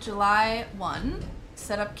island. July 1,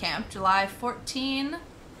 set up camp. July 14,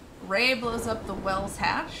 Ray blows up the Wells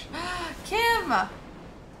hatch. Kim!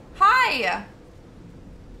 Hi!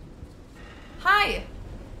 Hi!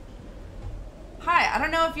 Hi, I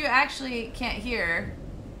don't know if you actually can't hear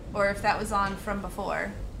or if that was on from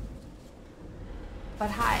before. But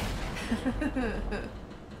hi.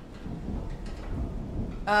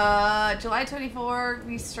 July 24,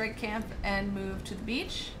 we strike camp and move to the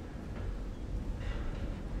beach.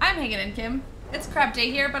 I'm hanging in, Kim. It's crap day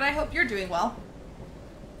here, but I hope you're doing well.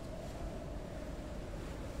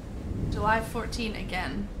 July 14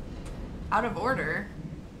 again. Out of order.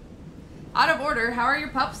 Out of order. How are your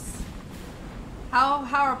pups? How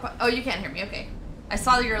are oh, you can't hear me. Okay. I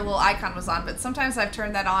saw your little icon was on, but sometimes I've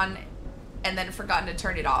turned that on and then forgotten to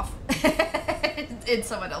turn it off in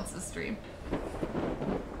someone else's stream.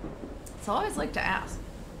 So I always like to ask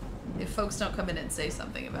if folks don't come in and say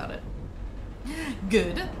something about it.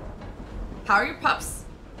 Good. How are your pups?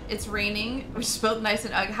 It's raining, which is both nice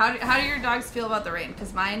and ugly. How do your dogs feel about the rain?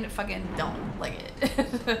 Because mine fucking don't like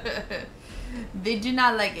it. They do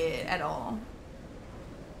not like it at all.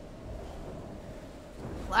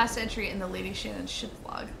 Last entry in the Lady Shannon ship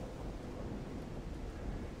log.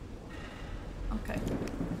 Okay.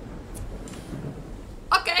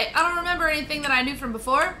 Okay, I don't remember anything that I knew from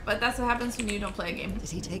before, but that's what happens when you don't play a game. Did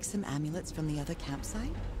he take some amulets from the other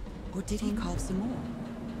campsite? Or did he carve some more?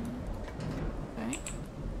 Okay.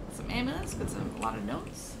 Some amulets, got a lot of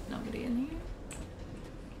notes. Nobody in here.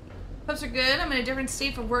 Pups are good. I'm in a different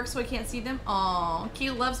state for work, so I can't see them. Aw,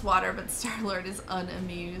 Keel loves water, but Star-Lord is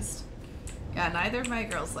unamused. Yeah, neither of my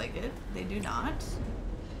girls like it. They do not.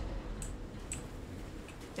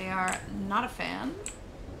 They are not a fan.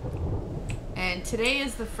 And today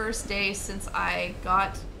is the first day since I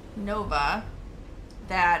got Nova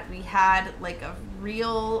that we had like a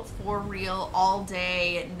real, for real, all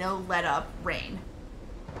day, no let up rain.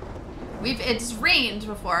 It's rained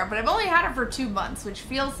before, but I've only had it for 2 months, which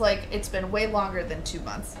feels like it's been way longer than 2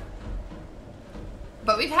 months.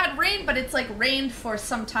 But we've had rain, but it's like rained for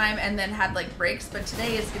some time and then had like breaks, but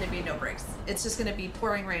today is going to be no breaks. It's just going to be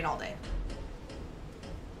pouring rain all day.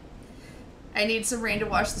 I need some rain to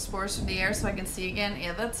wash the spores from the air so I can see again.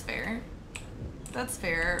 Yeah, that's fair. That's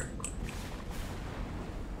fair.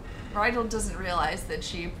 Rydell doesn't realize that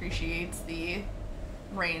she appreciates the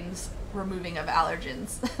rain's removing of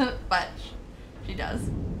allergens, but she does.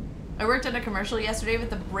 I worked on a commercial yesterday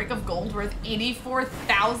with a brick of gold worth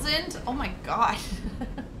 $84,000. Oh my god.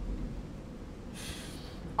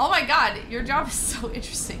 Oh my god, your job is so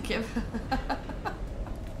interesting, Kim.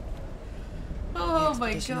 Oh my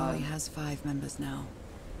expedition god. only has 5 members now.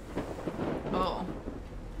 Oh.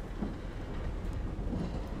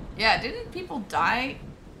 Yeah, didn't people die?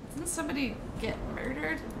 Didn't somebody get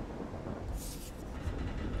murdered?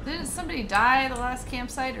 Didn't somebody die at the last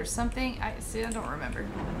campsite or something? I don't remember.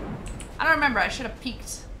 I don't remember. I should have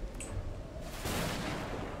peeked.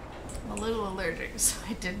 I'm a little allergic, so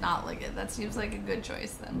I did not like it. That seems like a good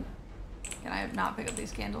choice then. Can I not pick up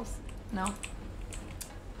these candles? No?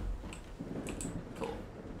 Cool.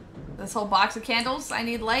 This whole box of candles, I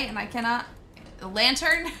need light and I cannot. A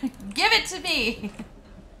lantern? Give it to me!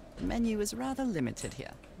 The menu is rather limited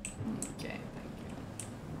here. Okay, thank you.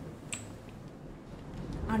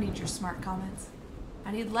 I don't need your smart comments.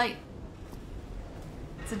 I need light.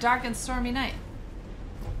 It's a dark and stormy night.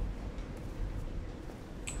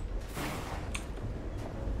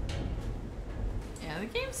 Yeah, the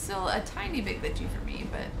game's still a tiny bit glitchy for me,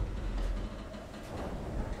 but...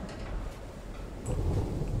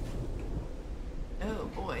 Oh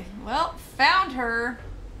boy. Well, found her.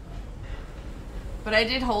 But I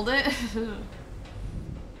did hold it.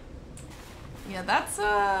 Yeah, that's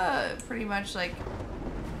pretty much like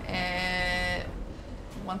a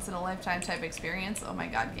once in a lifetime type experience. Oh my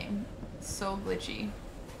god, game. So glitchy.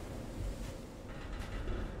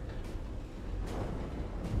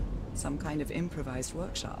 Some kind of improvised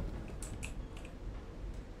workshop.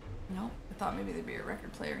 Nope. I thought maybe there'd be a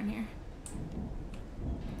record player in here.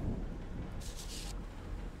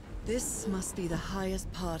 This must be the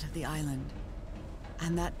highest part of the island.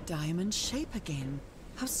 And that diamond shape again.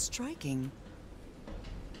 How striking.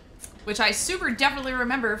 Which I super definitely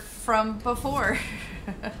remember from before.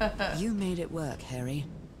 You made it work, Harry.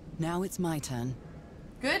 Now it's my turn.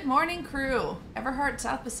 Good morning, crew. Everhart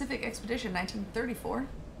South Pacific Expedition, 1934.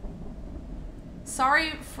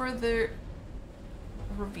 Sorry for the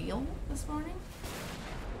reveal this morning.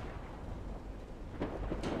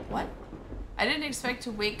 What? I didn't expect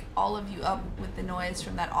to wake all of you up with the noise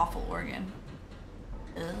from that awful organ.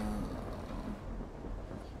 Ugh.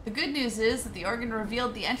 The good news is that the organ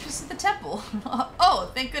revealed the entrance to the temple.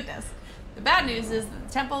 Oh, thank goodness. The bad news is that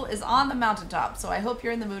the temple is on the mountaintop, so I hope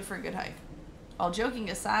you're in the mood for a good hike. All joking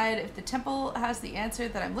aside, if the temple has the answer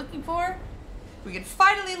that I'm looking for, we can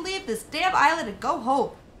finally leave this damn island and go home.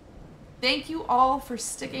 Thank you all for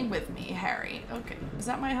sticking with me, Harry. Okay, is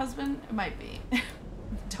that my husband? It might be.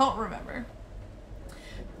 Don't remember.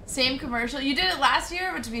 Same commercial. You did it last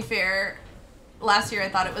year, but to be fair, last year I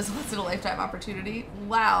thought it was a once in a lifetime opportunity.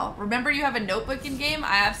 Wow. Remember you have a notebook in game?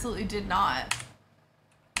 I absolutely did not.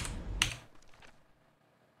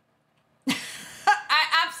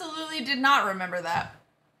 I absolutely did not remember that.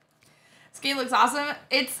 This game looks awesome.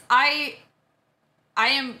 I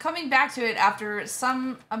am coming back to it after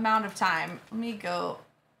some amount of time. Let me go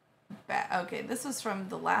back. Okay, this was from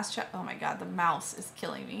the last chat. Oh my god, the mouse is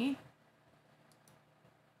killing me.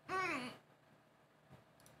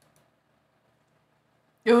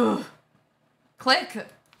 Ugh. Click.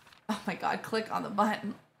 Oh my god, click on the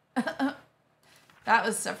button. That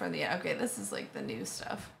was stuff from the end. Okay, this is like the new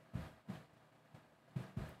stuff.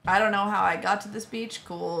 I don't know how I got to this beach.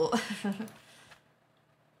 Cool.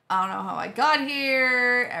 I don't know how I got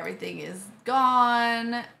here. Everything is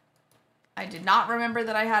gone. I did not remember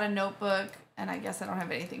that I had a notebook, and I guess I don't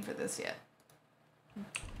have anything for this yet.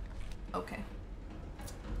 Okay.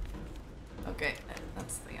 Okay,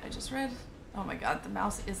 that's the thing I just read. Oh my god, the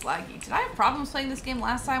mouse is laggy. Did I have problems playing this game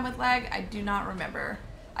last time with lag? I do not remember.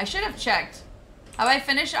 I should have checked. Have I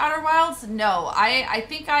finished Outer Wilds? No. I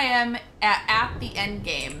think I am at the end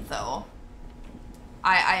game, though.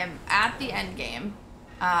 I am at the end game.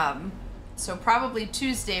 So probably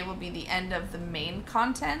Tuesday will be the end of the main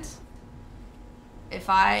content. If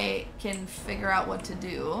I can figure out what to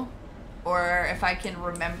do. Or if I can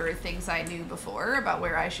remember things I knew before about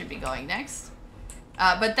where I should be going next.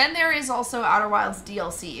 But then there is also Outer Wilds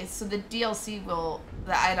DLC. So the DLC will...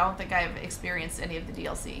 I don't think I've experienced any of the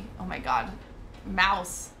DLC. Oh my god.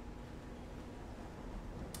 Mouse.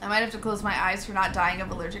 I might have to close my eyes for not dying of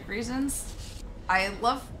allergic reasons. I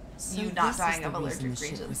love you not dying of allergic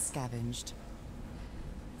reasons. Scavenged.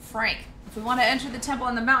 Frank, if we want to enter the temple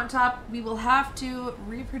on the mountaintop, we will have to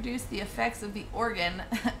reproduce the effects of the organ,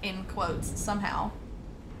 in quotes, somehow.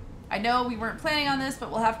 I know we weren't planning on this, but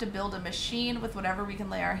we'll have to build a machine with whatever we can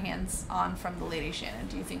lay our hands on from the Lady Shannon.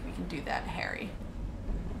 Do you think we can do that, Harry?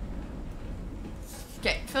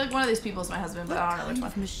 Okay, I feel like one of these people is my husband, but I don't know which one.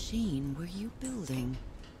 What kind of machine were you building?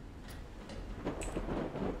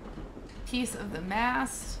 Piece of the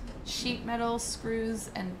mast, sheet metal, screws,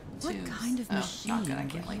 and tubes. What kind of machine not good. I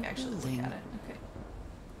can't like actually look at it. Okay.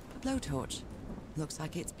 A blowtorch. Looks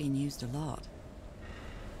like it's been used a lot.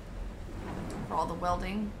 For all the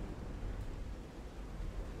welding.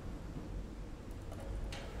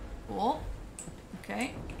 Cool.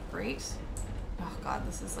 Okay, great. Oh god,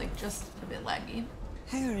 this is like just a bit laggy.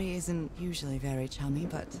 Harry isn't usually very chummy,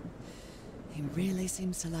 but he really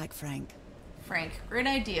seems to like Frank. Frank, great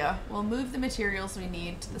idea. We'll move the materials we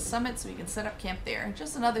need to the summit so we can set up camp there.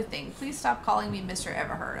 Just another thing, please stop calling me Mr.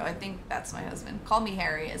 Everhart. Oh, I think that's my husband. Call me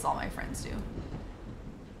Harry, as all my friends do.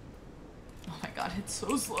 Oh my god, it's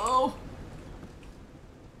so slow.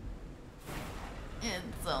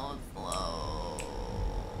 It's so slow.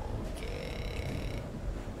 Okay.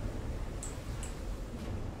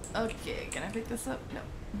 Okay, can I pick this up? No.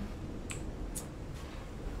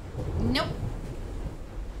 Nope.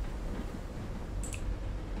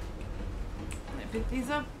 Pick these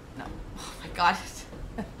up? No. Oh my god.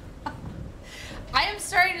 I am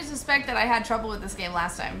starting to suspect that I had trouble with this game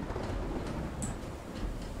last time.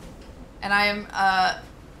 And I am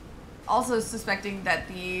also suspecting that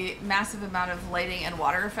the massive amount of lighting and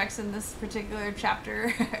water effects in this particular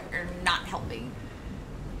chapter are not helping.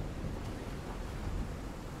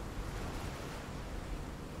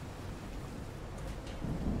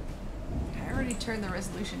 I already turned the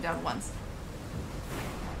resolution down once.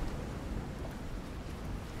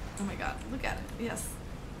 Oh my god, look at it. Yes.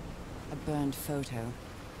 A burned photo.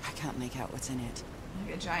 I can't make out what's in it.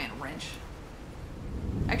 Like a giant wrench.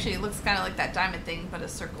 Actually, it looks kind of like that diamond thing, but a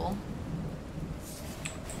circle.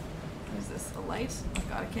 What is this? A light? Oh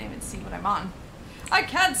god, I can't even see what I'm on. I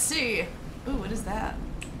can't see! Ooh, what is that?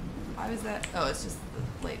 Why was that? Oh, it's just the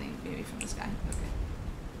lightning maybe from the sky. Okay.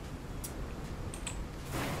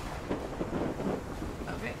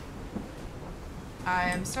 Okay. I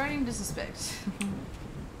am starting to suspect.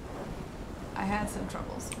 I had some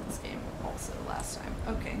troubles in this game also last time.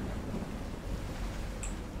 Okay.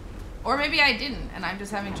 Or maybe I didn't, and I'm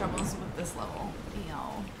just having troubles with this level. Can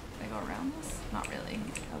I go around this? Not really.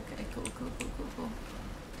 Okay, cool.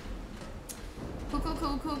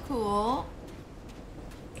 Cool.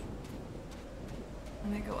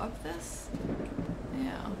 Can I go up this?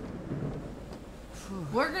 Yeah. Whew.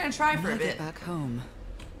 We're gonna try for When a I bit. get back home,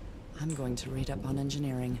 I'm going to read up on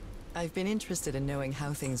engineering. I've been interested in knowing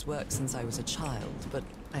how things work since I was a child, but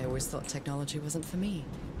I always thought technology wasn't for me.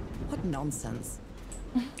 What nonsense.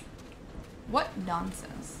 What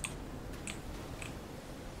nonsense.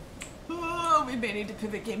 Oh, we may need to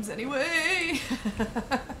pivot games anyway.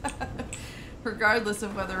 Regardless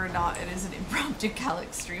of whether or not it is an impromptu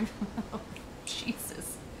Calyx stream. Oh,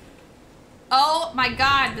 Jesus. Oh my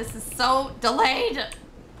god, this is so delayed.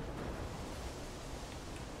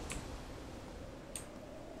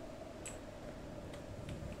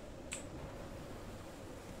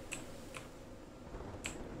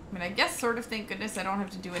 I mean, I guess sort of thank goodness I don't have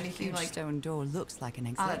to do anything like stone door looks like an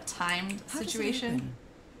exit. on a timed How does it situation. open?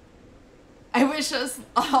 I wish us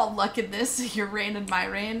all luck in this. Your reign and my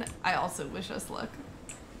reign. I also wish us luck.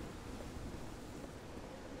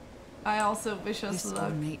 I also wish us This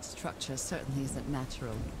luck. ornate structure certainly isn't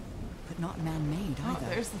natural, but not man-made Oh, either.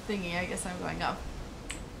 there's the thingy. I guess I'm going up.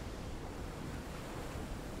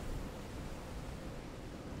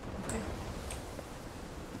 Okay.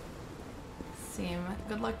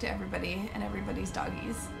 Good luck to everybody and everybody's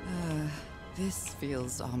doggies. This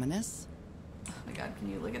feels ominous. Oh my god,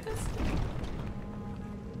 can you look at this?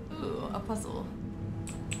 Ooh, a puzzle.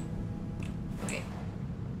 Okay.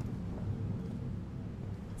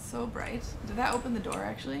 So bright. Did that open the door,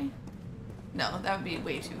 actually? No, that would be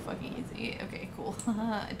way too fucking easy. Okay, cool.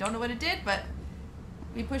 I don't know what it did, but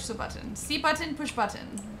we push the button. C button, push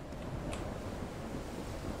button.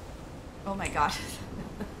 Oh my god.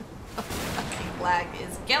 Fucking lag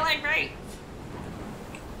is killing me!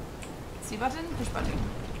 C button, push button.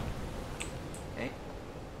 Okay.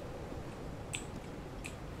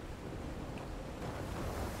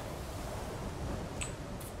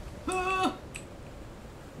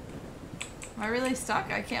 Am I really stuck?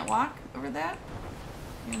 I can't walk over that?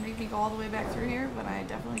 You're gonna make me go all the way back through here when I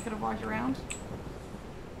definitely could have walked around?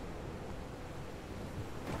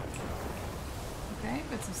 Okay,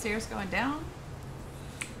 got some stairs going down.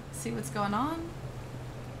 See what's going on.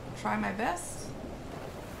 Try my best.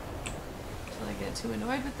 Until I get too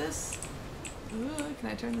annoyed with this. Ooh, can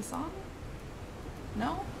I turn this on?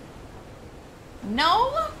 No?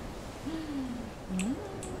 No?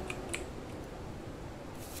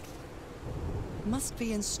 Must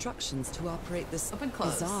be instructions to operate this Open,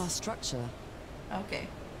 close. bizarre structure. Okay.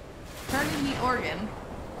 Turn in the organ.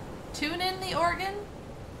 Tune in the organ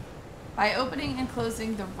by opening and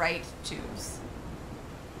closing the right tubes.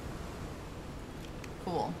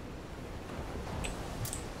 Cool.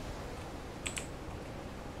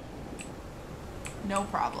 No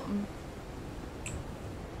problem.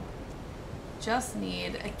 Just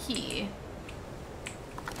need a key.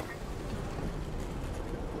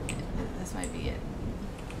 This might be it.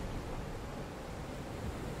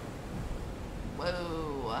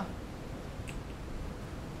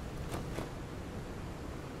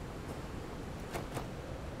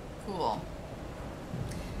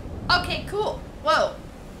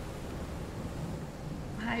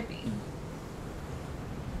 typing.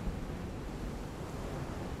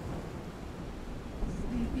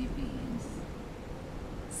 Sleepy beans.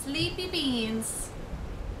 Sleepy beans.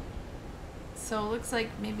 So it looks like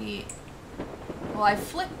maybe, well, I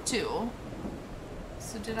flipped two.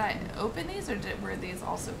 So did I open these or were these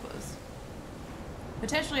also closed?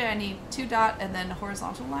 Potentially I need 2 dot and then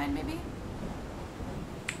horizontal line maybe?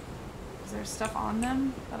 Is there stuff on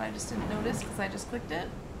them that I just didn't notice because I just clicked it?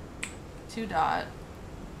 2 dot.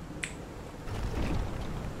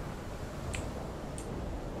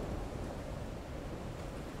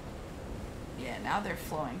 Yeah, now they're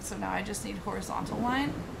flowing. So now I just need horizontal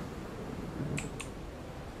line.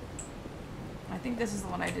 I think this is the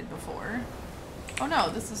one I did before. Oh no,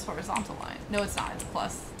 this is horizontal line. No, it's not. It's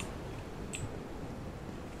plus.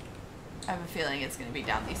 I have a feeling it's going to be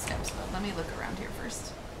down these steps, but let me look around here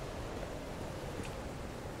first.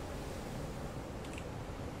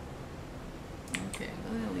 Okay,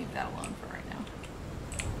 I'm going to leave that alone for right now.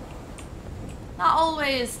 Not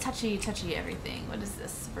always touchy everything. What is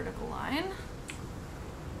this? Vertical line?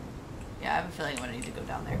 Yeah, I have a feeling I'm going to need to go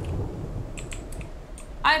down there.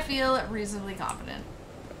 I feel reasonably confident.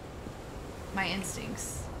 My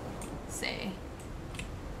instincts say.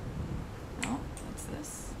 No, what's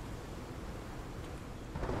this?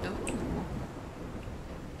 Ooh.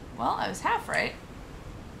 Well, I was half right.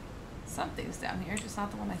 Something's down here, just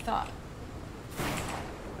not the one I thought.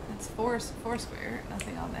 It's four square.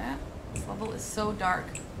 Nothing on that. This level is so dark.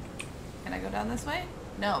 Can I go down this way?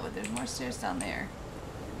 No, but there's more stairs down there.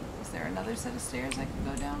 Is there another set of stairs I can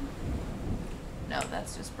go down? No,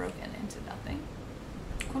 that's just broken into nothing.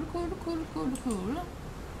 Cool.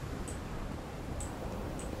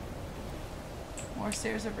 More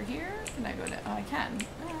stairs over here. Can I go down? Oh, I can.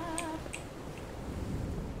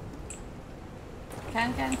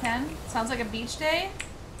 Can. Sounds like a beach day.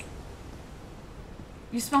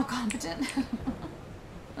 You smell competent.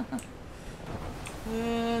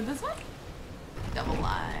 This one? Double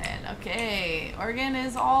line. Okay. Organ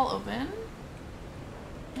is all open.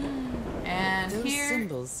 And those here...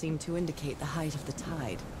 symbols seem to indicate the height of the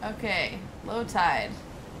tide. Okay. Low tide.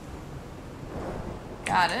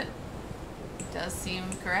 Got it. Does seem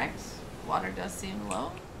correct. Water does seem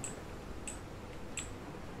low.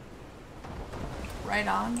 Right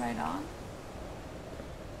on.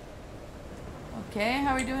 Okay,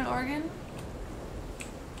 how are we doing, Oregon?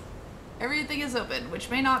 Everything is open, which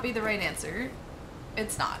may not be the right answer.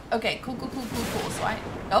 It's not. Okay, cool. So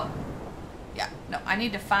I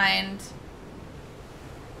need to find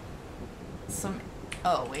some,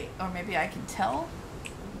 oh wait, or maybe I can tell?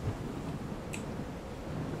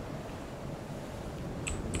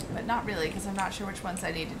 But not really, because I'm not sure which ones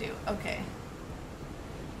I need to do. Okay.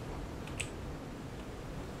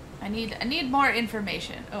 I need more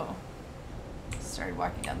information. Oh. Started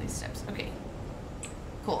walking down these steps. Okay.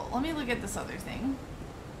 Cool. Let me look at this other thing.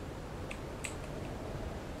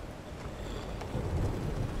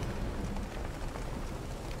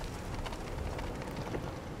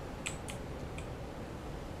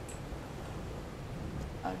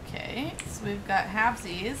 Okay. So we've got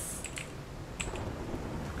halvesies.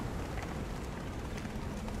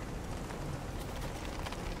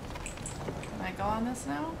 Can I go on this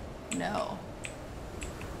now? No.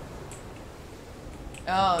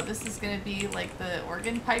 Oh, this is gonna be like the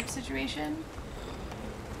organ pipe situation.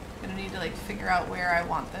 I'm gonna need to like figure out where I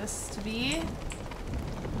want this to be.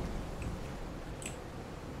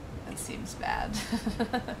 That seems bad.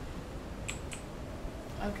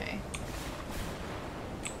 Okay.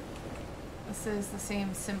 This is the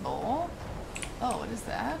same symbol. Oh, what is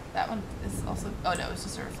that? That one is also, oh no, it's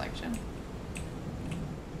just a reflection.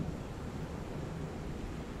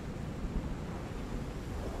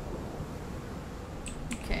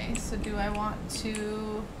 Okay, so do I want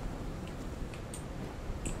to...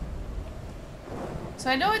 So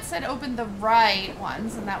I know it said open the right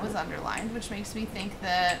ones, and that was underlined, which makes me think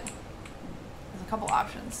that there's a couple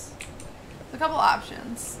options.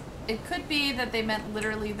 It could be that they meant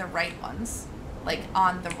literally the right ones, like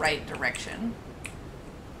on the right direction.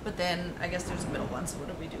 But then I guess there's a middle one, so what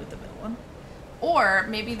do we do with the middle one? Or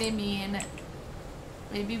maybe they mean,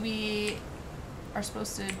 maybe we are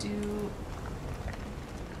supposed to do...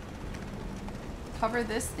 cover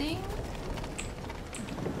this thing?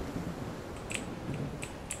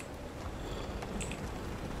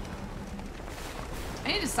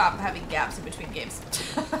 I need to stop having gaps in between games.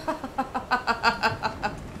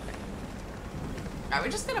 Alright,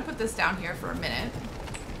 we're just gonna put this down here for a minute.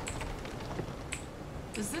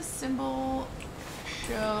 Does this symbol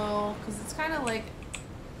show, because it's kind of like...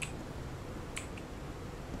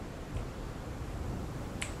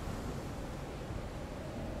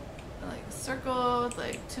 circle with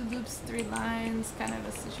like 2 loops, 3 lines, kind of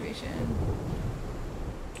a situation.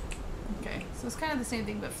 Okay, so it's kind of the same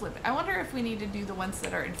thing but flip it. I wonder if we need to do the ones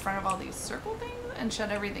that are in front of all these circle things and shut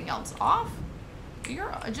everything else off.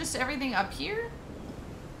 You're just everything up here.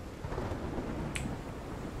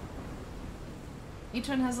 Each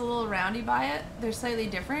one has a little roundy by it. They're slightly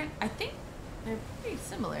different. I think they're pretty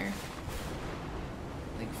similar.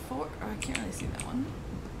 Like 4, oh, I can't really see that one.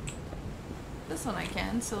 This one I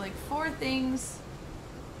can. So like 4 things.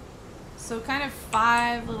 So kind of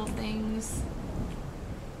 5 little things.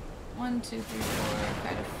 1, 2, 3, 4,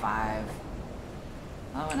 kind of 5.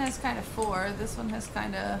 That one has kind of 4. This one has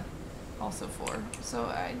kind of also 4. So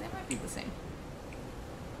they might be the same.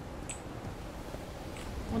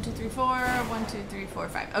 1, 2, 3, 4. 1, 2, 3, 4,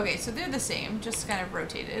 5. Okay, so they're the same, just kind of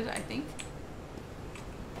rotated, I think.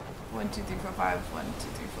 1, 2, 3, 4, 5. 1, 2,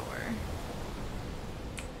 3, 4.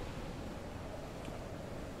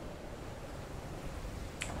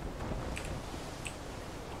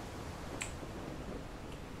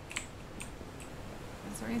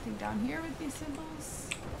 Is there anything down here with these symbols?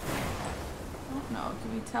 I don't know.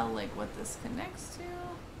 Can we tell like what this connects to?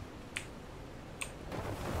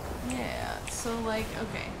 Yeah, so like,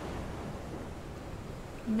 okay.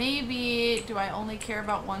 Maybe, do I only care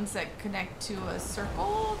about ones that connect to a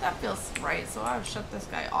circle? That feels right, so I'll shut this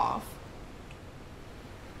guy off.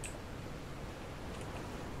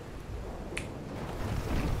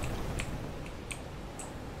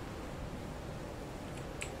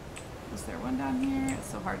 Is there one down here?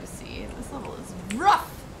 It's so hard to see. This level is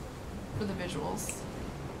rough for the visuals.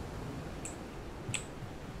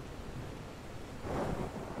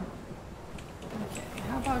 Okay,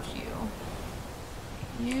 how about you?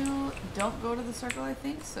 You don't go to the circle, I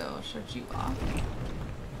think, so I'll shut you off.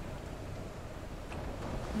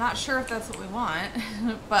 Not sure if that's what we want,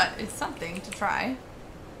 but it's something to try.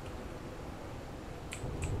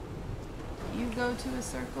 You go to a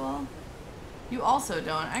circle. You also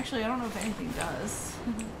don't. Actually, I don't know if anything does.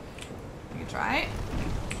 We can try it.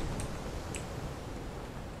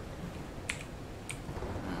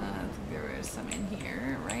 I think there was some in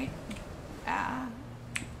here, right? Ah.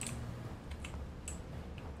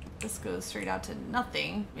 This goes straight out to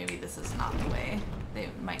nothing. Maybe this is not the way. They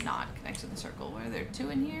might not connect to the circle. Were there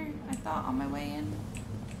 2 in here, I thought, on my way in?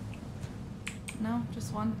 No,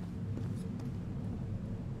 just 1.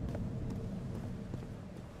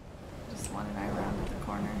 Just 1 and I rounded the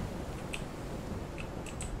corner.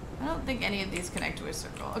 I don't think any of these connect to a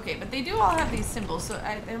circle. Okay, but they do all have these symbols, so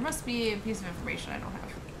there must be a piece of information I don't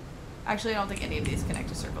have. Actually, I don't think any of these connect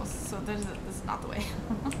to circles, so this is not the way.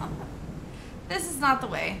 This is not the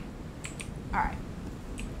way. Alright.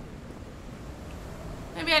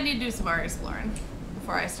 Maybe I need to do some more exploring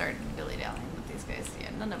before I start dilly-dallying with these guys. Yeah,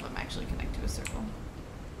 none of them actually connect to a circle.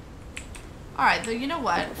 Alright, though, you know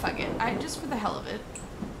what? Fuck it. Just for the hell of it.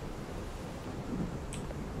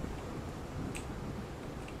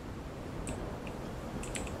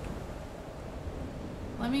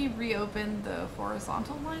 Let me reopen the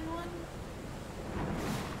horizontal line one.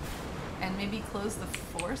 And maybe close the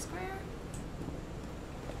 4 square?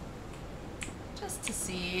 Just to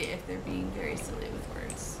see if they're being very silly with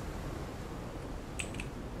words.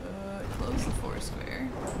 Close the 4 square.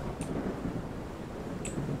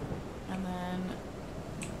 And then,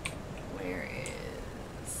 where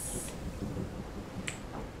is...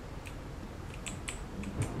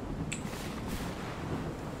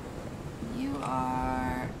 You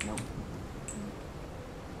are... Nope.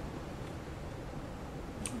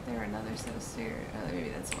 Isn't there another set of stairs? Oh, maybe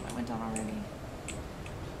that's the one I went down already.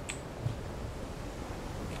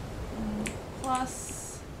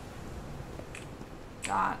 Plus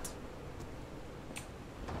dot.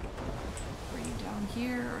 Were you down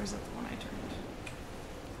here, or is that the one I turned?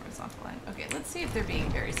 Horizontal line. Okay, let's see if they're being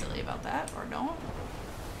very silly about that or don't.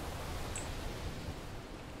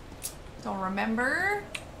 Don't remember.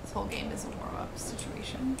 This whole game is a warm-up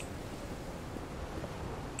situation.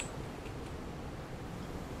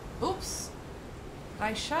 Oops. Did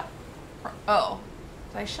I shut? Oh.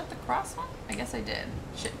 Did I shut the cross one? I guess I did.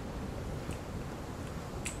 Shit.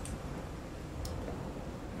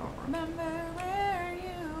 Remember where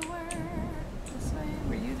you were. This way.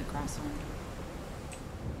 Were you the cross one?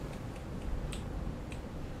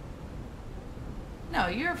 No,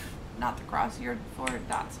 you're not the cross. You're 4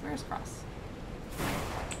 dots. Where's cross?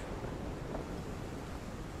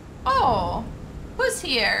 Oh! Who's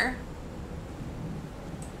here?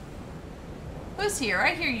 Who's here?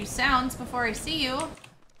 I hear you sounds before I see you.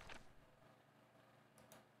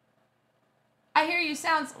 I hear you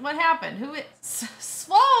sounds. What happened? Who it?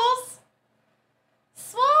 Swoles?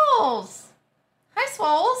 Swoles! Hi,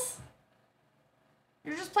 Swoles.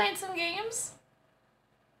 just playing some games.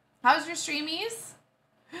 How's your streamies?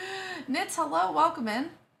 Nits, hello, welcome in.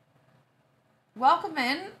 Welcome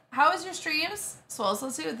in. How is your streams? Swells,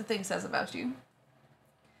 let's see what the thing says about you.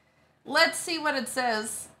 Let's see what it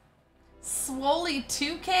says. Swoley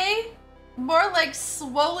 2K? More like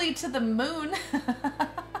Swoley to the moon.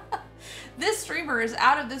 This streamer is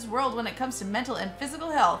out of this world when it comes to mental and physical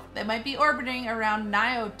health. They might be orbiting around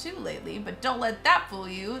Nio 2 lately, but don't let that fool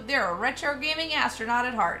you. They're a retro gaming astronaut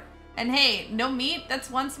at heart. And hey, no meat, that's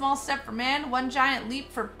one small step for man, one giant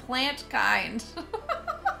leap for plant kind.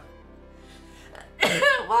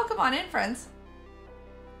 Welcome on in, friends.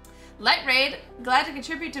 Light Raid, glad to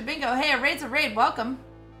contribute to bingo. Hey, a raid's a raid, welcome.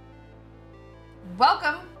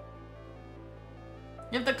 Welcome.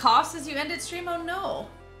 You have the cost as you ended stream? Oh no.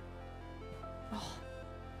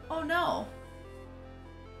 Oh no.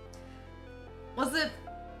 Was it...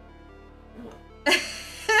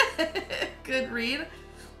 Good read.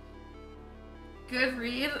 Good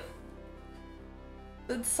read.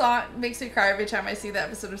 That song makes me cry every time I see that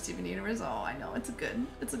episode of Steven Universe. Oh, I know. It's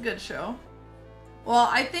a good show. Well,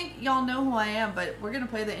 I think y'all know who I am, but we're gonna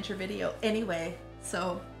play the intro video anyway,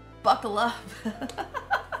 so buckle up.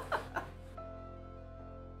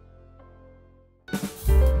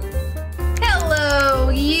 Hello,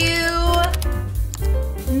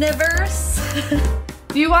 universe.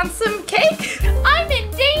 Do you want some cake? I'm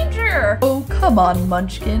in danger. Oh, come on,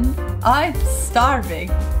 Munchkin. I'm starving.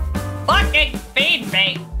 Fucking feed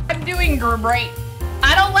me. I'm doing great.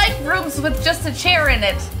 I don't like rooms with just a chair in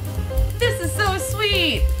it. This is so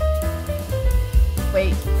sweet.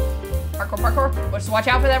 Wait. Parkour, parkour. Just watch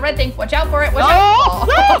out for that red thing. Watch out for it. Watch out.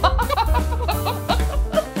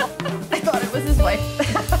 I thought it was his wife.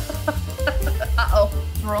 Uh-oh.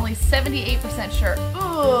 We're only 78% sure.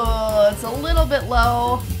 Ooh, it's a little bit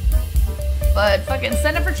low. But fucking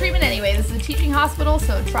send it for treatment anyway. This is a teaching hospital,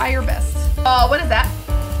 so try your best. Oh, what is that?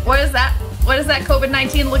 What is that? What is that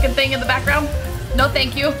COVID-19 looking thing in the background? No,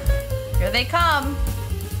 thank you. Here they come.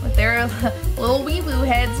 With their little wee-woo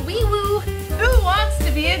heads. Wee-woo. Who wants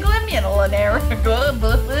to be a glimmunillionaire?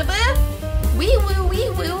 Wee-woo,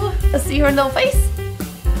 wee-woo. Let's see her little face.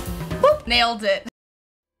 Whoop, nailed it.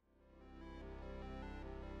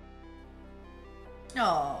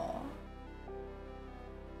 Oh.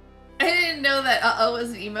 I didn't know that uh-oh was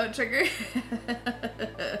an emote trigger.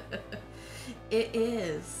 It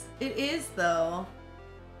is. It is, though.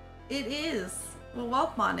 It is. Well,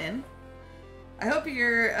 welcome on in. I hope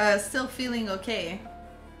you're still feeling okay.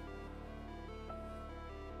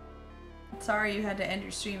 Sorry you had to end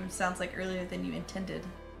your stream. Sounds like earlier than you intended.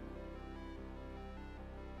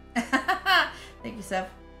 Thank you, Seth.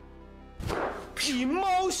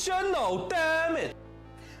 Emotional, damn it!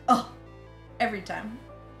 Oh, every time.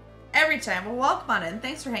 Every time. Well, welcome on in.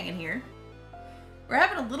 Thanks for hanging here. We're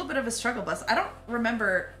having a little bit of a struggle bus. I don't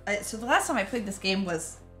remember. So the last time I played this game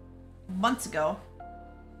was months ago.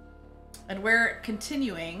 And we're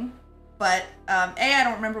continuing. But, I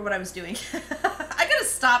don't remember what I was doing. I gotta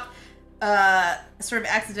stop sort of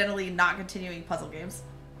accidentally not continuing puzzle games.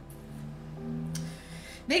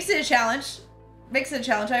 Makes it a challenge. Makes it a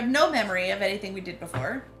challenge. I have no memory of anything we did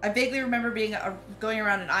before. I vaguely remember being going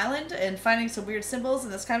around an island and finding some weird symbols,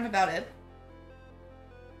 and that's kind of about it.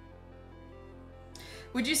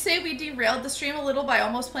 Would you say we derailed the stream a little by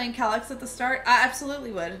almost playing Calyx at the start? I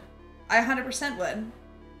absolutely would. I 100% would.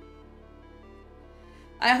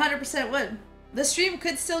 I 100% would. The stream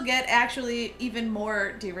could still get actually even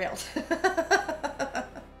more derailed.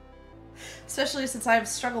 Especially since I'm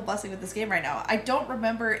struggle busing with this game right now. I don't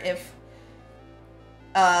remember if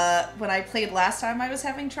when I played last time I was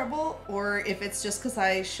having trouble, or if it's just because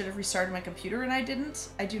I should have restarted my computer and I didn't.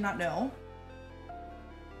 I do not know.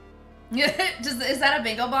 Is that a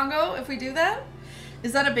bingo bongo if we do that?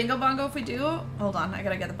 Is that a bingo bongo if we do? Hold on, I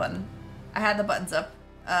gotta get the button. I had the buttons up.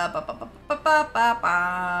 As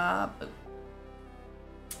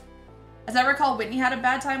I recall, Whitney had a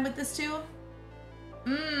bad time with this too.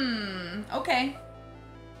 Okay.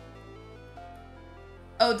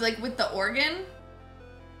 Oh, like with the organ?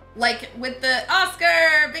 Like with the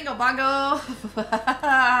Oscar! Bingo bongo!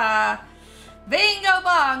 Bingo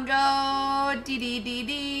bongo! Dee dee dee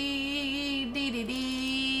dee dee dee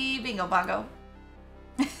dee. Bingo bongo.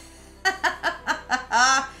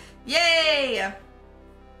 Yay!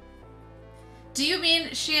 Do you mean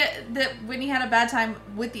that Whitney had a bad time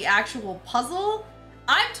with the actual puzzle?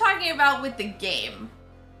 I'm talking about with the game.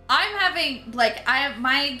 I'm having, like,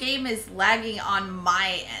 my game is lagging on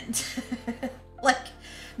my end. Like,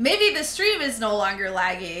 maybe the stream is no longer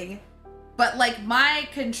lagging, but, like, my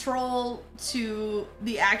control to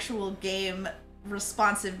the actual game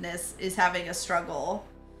responsiveness is having a struggle.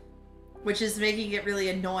 which is making it really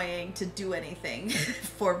annoying to do anything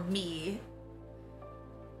for me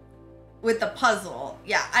with the puzzle.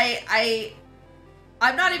 Yeah,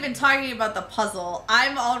 I'm not even talking about the puzzle.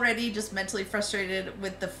 I'm already just mentally frustrated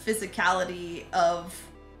with the physicality of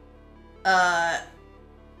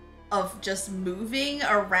just moving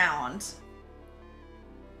around.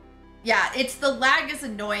 Yeah, it's the lag is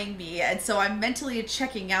annoying me, and so I'm mentally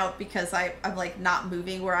checking out because I'm like not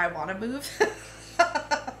moving where I want to move.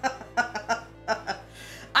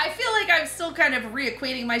 I feel like I'm still kind of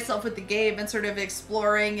reacquainting myself with the game and sort of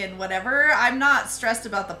exploring and whatever. I'm not stressed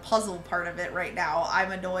about the puzzle part of it right now.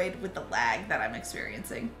 I'm annoyed with the lag that I'm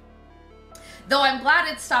experiencing. Though I'm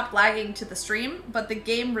glad it stopped lagging to the stream, but the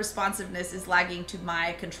game responsiveness is lagging to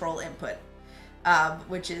my control input,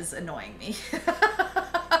 which is annoying me.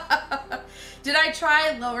 Did I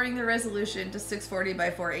try lowering the resolution to 640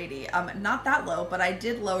 by 480? Not that low, but I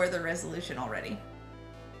did lower the resolution already.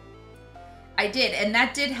 I did, and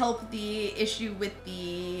that did help the issue with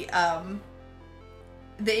the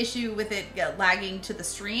issue with it lagging to the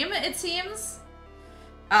stream, it seems.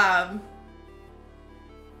 I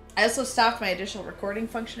also stopped my additional recording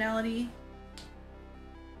functionality.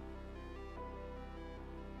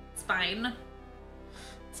 It's fine.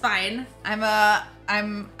 It's fine.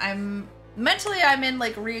 I'm mentally I'm in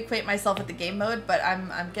like reacquaint myself with the game mode, but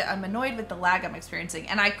I'm annoyed with the lag I'm experiencing,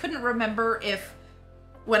 and I couldn't remember if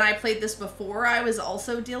when I played this before I was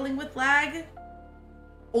also dealing with lag,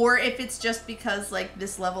 or if it's just because like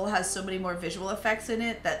this level has so many more visual effects in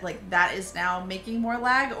it that like that is now making more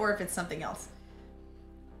lag, or if it's something else.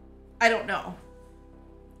 I don't know.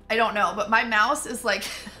 I don't know, but my mouse is like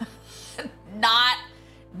not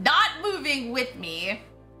moving with me.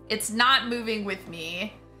 It's not moving with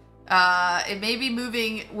me. It may be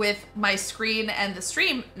moving with my screen and the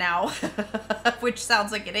stream now, which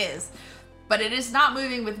sounds like it is, but it is not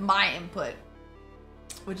moving with my input,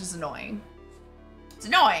 which is annoying. It's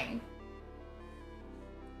annoying.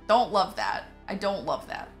 Don't love that. I don't love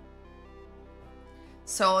that.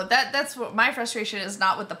 So that's what my frustration is,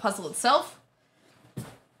 not with the puzzle itself,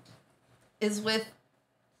 is with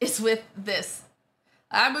this.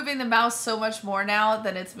 I'm moving the mouse so much more now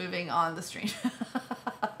than it's moving on the stream.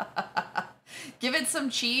 Give it some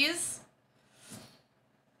cheese.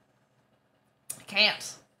 I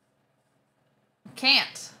can't. I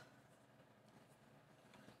can't.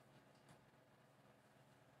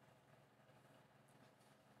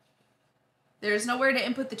 There's nowhere to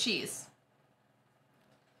input the cheese.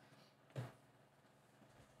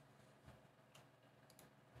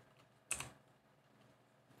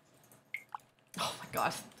 Oh my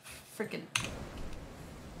god, freaking.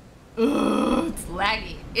 Ugh, it's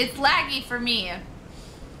laggy. It's laggy for me.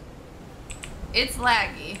 It's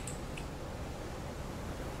laggy.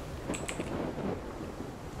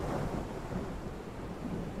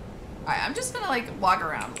 Alright, I'm just gonna like walk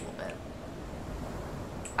around a little bit.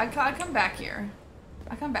 I come back here.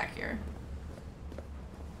 I come back here.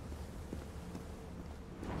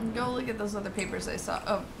 And go look at those other papers I saw.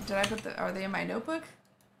 Oh, did I put the, are they in my notebook?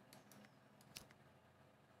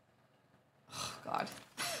 Oh god.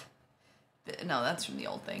 No, that's from the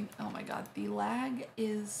old thing. Oh my god, the lag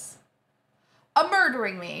is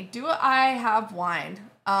murdering me. Do I have wine?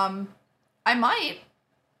 I might.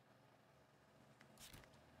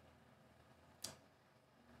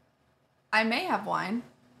 I may have wine.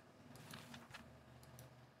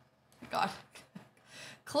 Oh my god.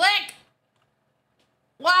 Click!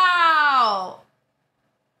 Wow!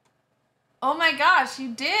 Oh my gosh,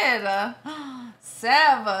 you did!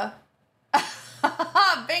 Sev!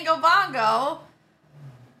 Bingo bongo!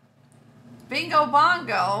 Bingo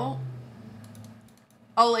bongo!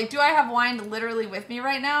 Oh, like, do I have wine literally with me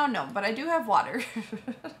right now? No, but I do have water.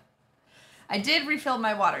 I did refill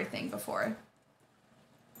my water thing before.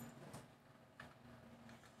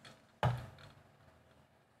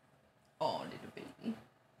 Oh, little baby.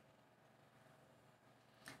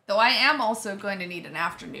 Though I am also going to need an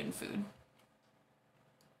afternoon food.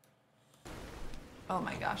 Oh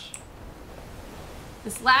my gosh.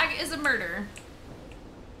 This lag is a murder.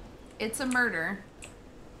 It's a murder.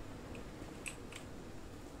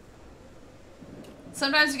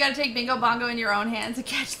 Sometimes you gotta take bingo bongo in your own hands to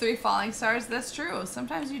catch 3 falling stars. That's true.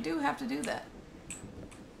 Sometimes you do have to do that.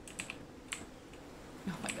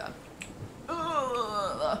 Oh my god.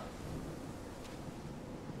 Ugh.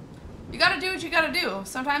 You gotta do what you gotta do.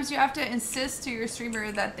 Sometimes you have to insist to your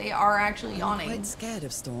streamer that they are actually yawning. I'm quite scared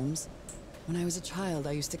of storms. When I was a child,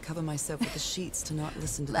 I used to cover myself with the sheets to not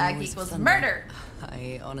listen to the Lag noise equals of thunder. murder.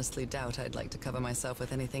 I honestly doubt I'd like to cover myself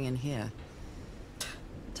with anything in here.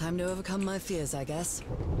 Time to overcome my fears, I guess.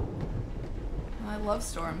 I love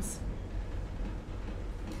storms.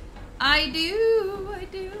 I do. I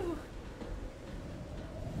do.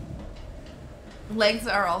 Legs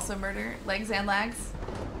are also murder. Legs and lags.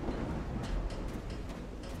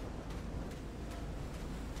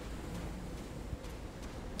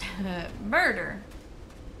 Murder.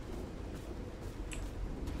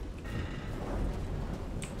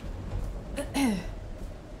 Oh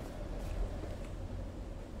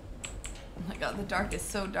my god, the dark is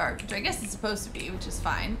so dark, which I guess it's supposed to be, which is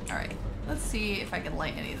fine. Alright, let's see if I can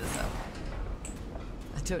light any of this up.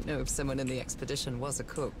 I don't know if someone in the expedition was a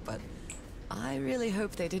cook, but I really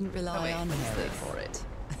hope they didn't rely on Harry for it.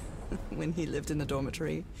 When he lived in the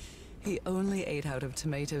dormitory, he only ate out of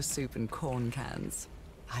tomato soup and corn cans.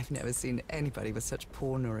 I've never seen anybody with such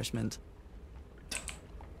poor nourishment.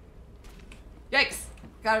 Yikes!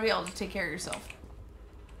 Gotta be able to take care of yourself.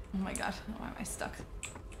 Oh my god, why am I stuck?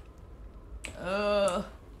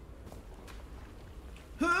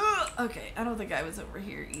 Okay, I don't think I was over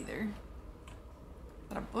here either. Is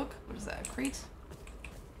that a book? What is that, a crate?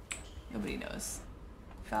 Nobody knows.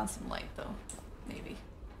 Found some light though, maybe.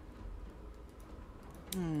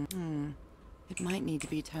 It might need to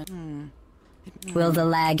be turned. Will the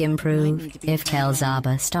lag improve if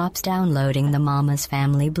Kellzaba stops downloading the Mama's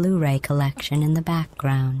Family Blu-ray collection in the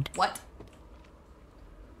background? What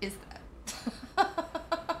is that?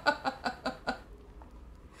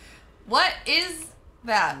 What is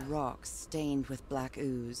that? Rock stained with black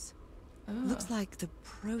ooze. Ugh. Looks like the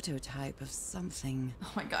prototype of something.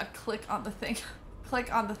 Oh my god, click on the thing.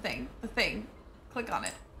 Click on the thing. The thing. Click on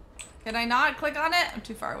it. Can I not click on it? I'm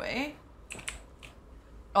too far away.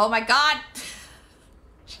 Oh my god!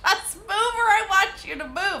 Just move or I want you to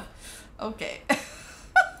move! Okay.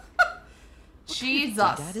 Jesus.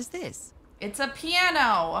 What kind of is this? It's a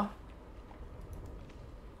piano.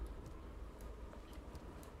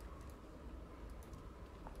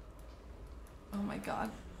 Oh my god.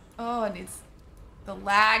 Oh, it needs the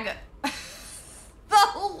lag. The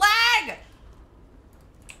lag!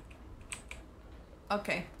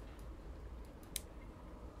 Okay.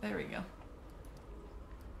 There we go.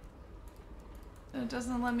 It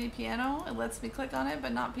doesn't let me piano. It lets me click on it,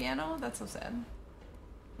 but not piano. That's so sad.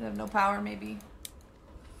 I have no power, maybe.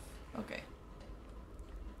 Okay.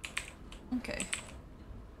 Okay.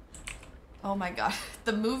 Oh my god.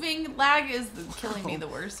 The moving lag is killing me the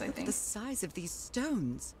worst, I think. The size of these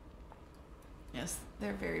stones. Yes,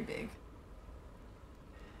 they're very big.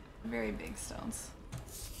 Very big stones.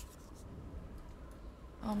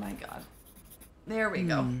 Oh my god. There we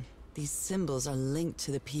go. These symbols are linked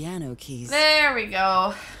to the piano keys. There we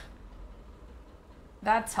go.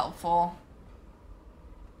 That's helpful.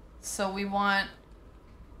 So we want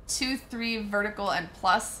 2, 3 vertical and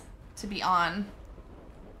plus to be on.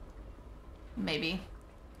 Maybe.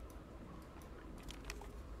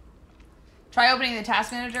 Try opening the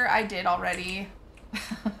task manager. I did already.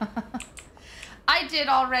 I did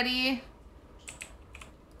already.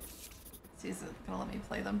 Let's see, is it gonna let me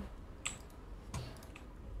play them?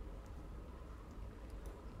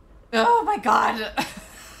 Oh my god.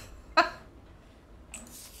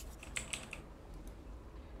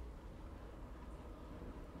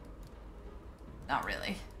 Not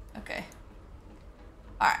really. Okay.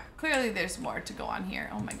 Alright, clearly there's more to go on here.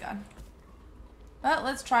 Oh my god. But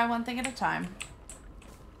let's try one thing at a time.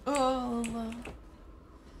 Oh,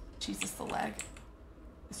 Jesus, the lag.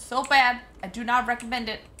 It's so bad. I do not recommend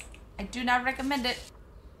it. I do not recommend it.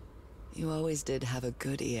 You always did have a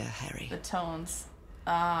good ear, Harry. The tones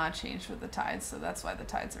changed with the tides, so that's why the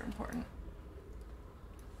tides are important.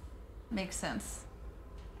 Makes sense.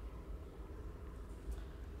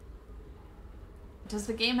 Does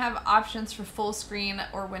the game have options for full screen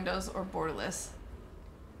or Windows or borderless?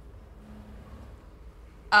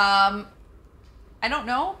 I don't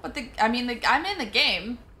know, but I'm in the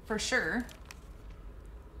game for sure.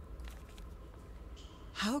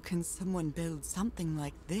 How can someone build something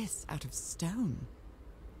like this out of stone?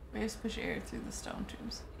 Waves push air through the stone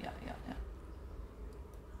tubes. Yeah.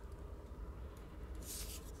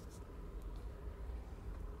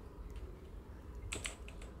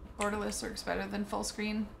 Borderless works better than full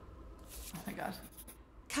screen. Oh my god.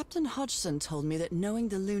 Captain Hodgson told me that knowing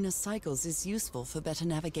the lunar cycles is useful for better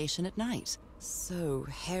navigation at night. So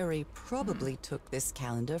Harry probably took this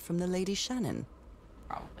calendar from the Lady Shannon.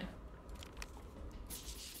 Probably.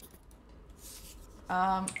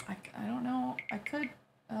 I don't know. I could,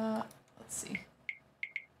 let's see.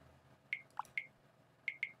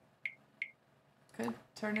 Could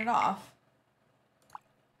turn it off.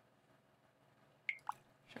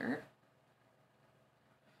 Sure.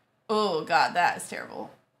 Oh god, that is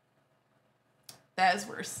terrible. That is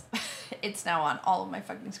worse. It's now on all of my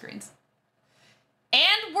fucking screens.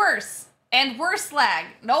 And worse. And worse lag.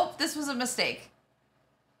 Nope, this was a mistake.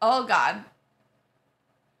 Oh, God.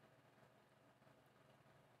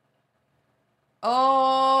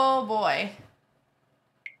 Oh, boy.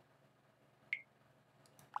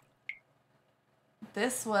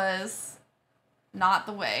 This was not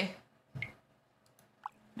the way.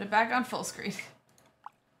 Put it back on full screen.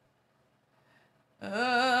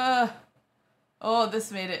 Oh,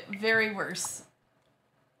 this made it very worse.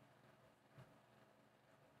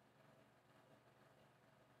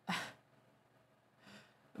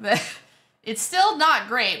 It's still not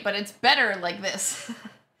great, but it's better like this.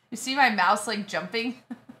 You see my mouse like jumping?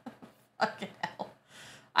 Fucking hell.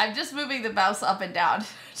 I'm just moving the mouse up and down.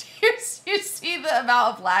 Do you see the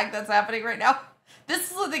amount of lag that's happening right now? This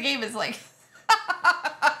is what the game is like.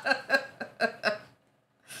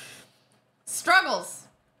 Struggles.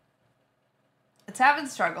 It's having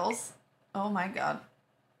struggles. Oh my God.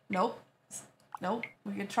 Nope. Nope.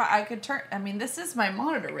 We could try. I could turn. I mean, this is my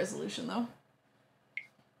monitor resolution though.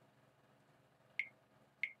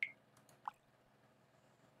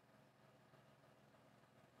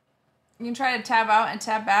 You can try to tab out and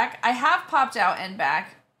tab back. I have popped out and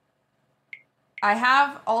back. I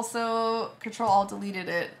have also Control-Alt-deleted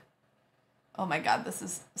it. Oh my God, this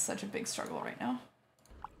is such a big struggle right now.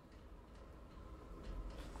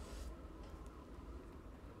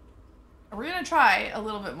 We're gonna try a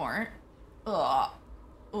little bit more. Ugh.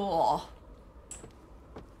 Ugh.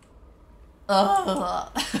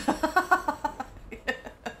 Ugh.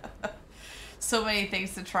 So many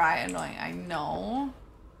things to try. Annoying. I know.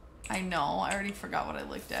 I already forgot what I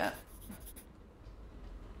looked at.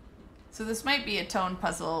 So this might be a tone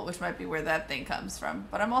puzzle, which might be where that thing comes from.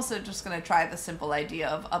 But I'm also just going to try the simple idea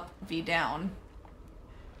of up, V, down.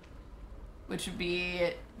 Which would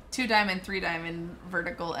be 2 diamond, 3 diamond,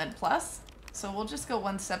 vertical, and plus. So we'll just go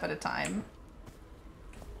one step at a time.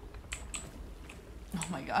 Oh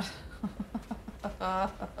my God.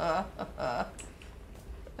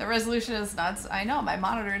 The resolution is nuts. I know, my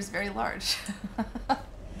monitor is very large.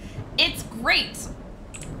 It's great.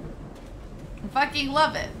 I fucking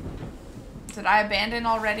love it. Did I abandon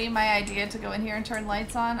already my idea to go in here and turn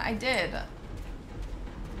lights on? I did.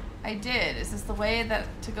 I did. Is this the way that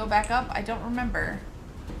to go back up? I don't remember.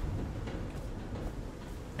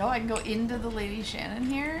 No, I can go into the Lady Shannon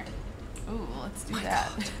here. Ooh, let's do that.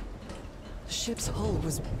 God. The ship's hull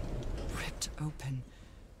was ripped open.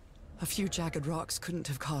 A few jagged rocks couldn't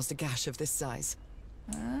have caused a gash of this size.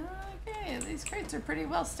 Okay, these crates are pretty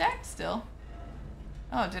well stacked still.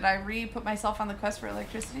 Oh, did I re-put myself on the quest for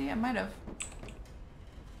electricity? I might have.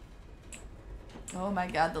 Oh my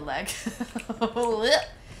God, the lag.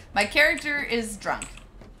 My character is drunk,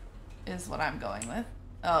 is what I'm going with.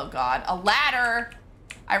 Oh God, a ladder!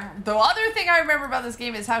 The other thing I remember about this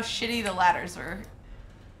game is how shitty the ladders were.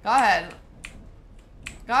 Go ahead.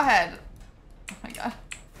 Go ahead. Oh my God.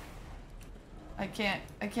 I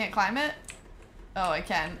can't climb it? Oh, I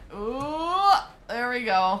can. Ooh, there we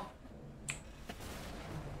go.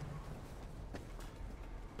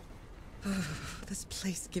 This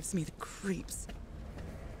place gives me the creeps.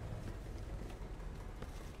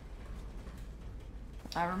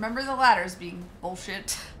 I remember the ladders being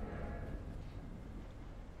bullshit.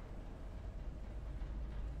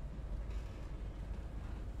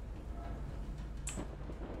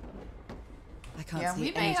 I can't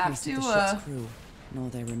see any trace of the ship's crew, nor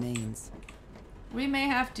their remains. We may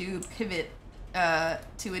have to pivot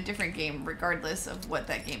to a different game regardless of what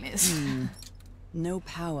that game is. No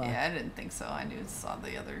power. Yeah, I didn't think so. I saw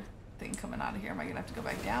the other thing coming out of here. Am I gonna have to go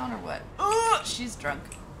back down or what? Oh, she's drunk.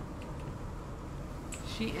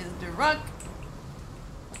 She is drunk.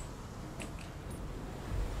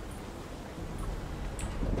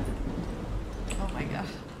 Oh my God.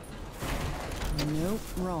 Nope,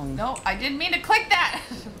 wrong. No, I didn't mean to click that.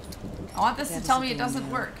 I want this to tell me it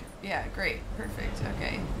doesn't work. Yeah, great. Perfect.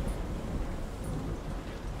 Okay.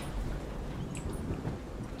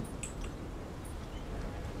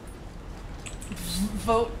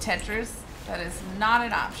 Vote Tetris. That is not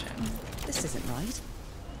an option. This isn't right.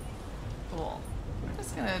 Cool. We're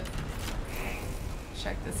just gonna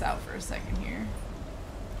check this out for a second here.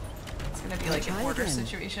 It's gonna be like an order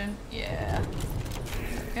situation. Yeah.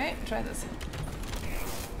 Okay, try this.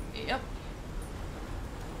 Yep.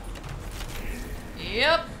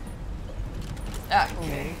 Yep.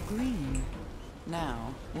 Okay. Oh, green.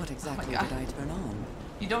 Now, what exactly did I turn on?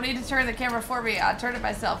 You don't need to turn the camera for me. I'll turn it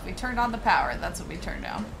myself. We turned on the power. That's what we turned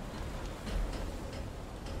down.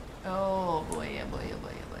 Oh boy, yeah, boy, yeah,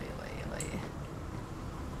 boy, yeah, boy, yeah, boy, yeah,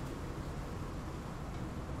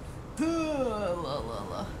 boy. La, la,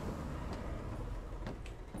 la.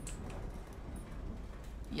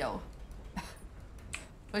 Yo.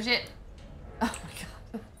 Push it. Oh my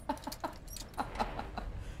god.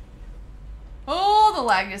 Oh, the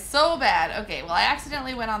lag is so bad. Okay, well I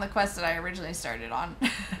accidentally went on the quest that I originally started on.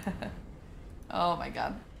 Oh my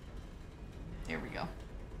god. Here we go.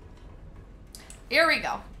 Here we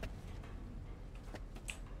go.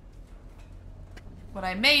 What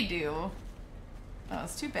I may do... Oh,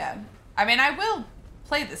 it's too bad. I mean, I will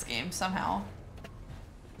play this game somehow.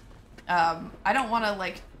 I don't want to,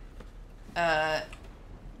 like,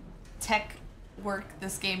 tech work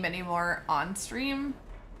this game anymore on stream.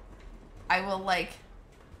 I will, like,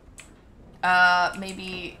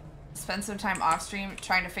 maybe spend some time off stream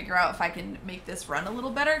trying to figure out if I can make this run a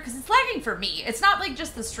little better, because it's lagging for me. It's not, like,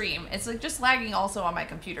 just the stream. It's, like, just lagging also on my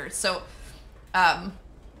computer. So, I'll,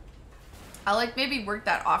 like, maybe work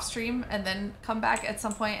that off stream and then come back at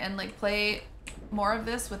some point and, like, play more of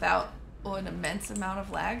this without an immense amount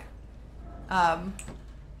of lag.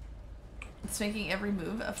 It's making every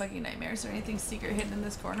move a fucking nightmare. Is there anything secret hidden in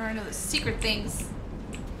this corner? I know there's secret things.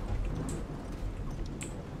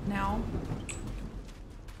 Now.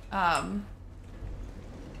 And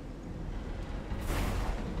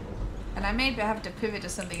I may have to pivot to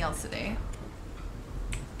something else today.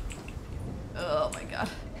 Oh my god.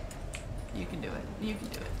 You can do it. You can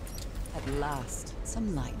do it. At last,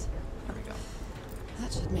 some light. There we go.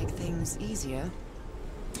 That should make things easier.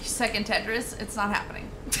 Second Tetris, it's not happening.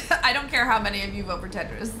 I don't care how many of you vote for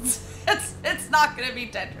Tetris. It's not gonna be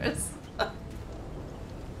Tetris.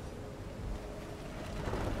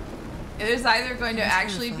 It is either going to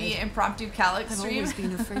actually be impromptu Calyx stream. I've always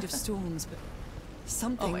been afraid of storms, but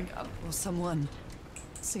something oh my god. Or someone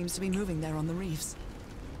seems to be moving there on the reefs.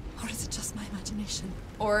 Or is it just my imagination?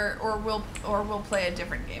 Or we'll play a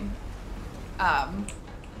different game.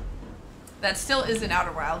 That still is in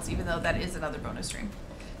Outer Wilds, even though that is another bonus stream.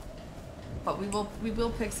 But we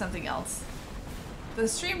will pick something else. The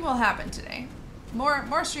stream will happen today.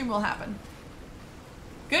 More stream will happen.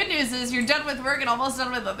 Good news is you're done with work and almost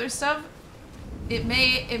done with other stuff. It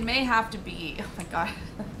may have to be. Oh my god.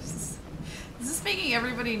 Is this making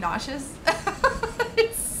everybody nauseous?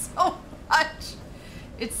 It's so much.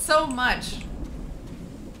 It's so much.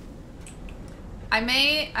 I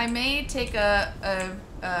may take because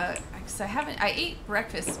I ate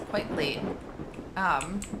breakfast quite late.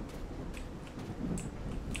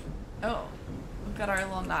 Oh, we've got our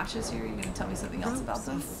little notches here. Are you gonna tell me something else about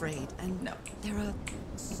them? I'm afraid, and no. There are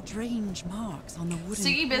strange marks on the wooden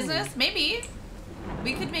Sticky pole. business? Maybe.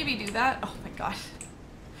 We could maybe do that. Oh my god.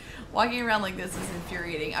 Walking around like this is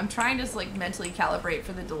infuriating. I'm trying to like mentally calibrate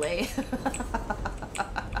for the delay.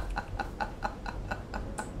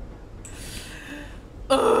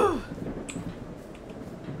 Ugh.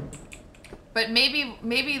 But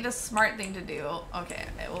maybe the smart thing to do. Okay.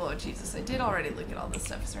 Oh Jesus! I did already look at all this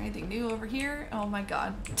stuff. Is there anything new over here? Oh my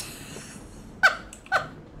god.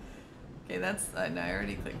 Okay, that's. No, I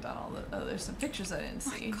already clicked on all the. Oh, there's some pictures I didn't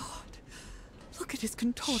see. My god! Look at his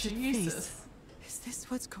contorted Jesus. face. Is this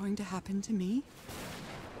what's going to happen to me?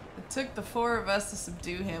 It took the 4 of us to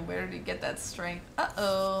subdue him. Where did he get that strength?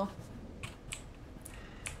 Uh-oh.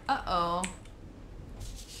 Uh-oh.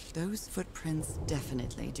 Those footprints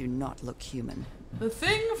definitely do not look human. The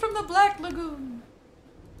thing from the Black Lagoon.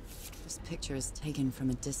 This picture is taken from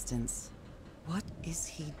a distance. What is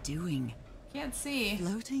he doing? Can't see.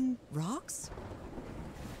 Floating rocks?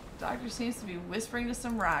 Doctor seems to be whispering to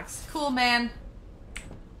some rocks. Cool, man.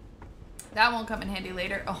 That won't come in handy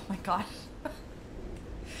later. Oh my god.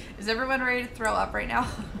 Is everyone ready to throw up right now?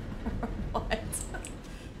 What?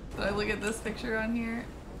 Did I look at this picture on here?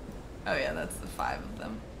 Oh yeah, that's the 5 of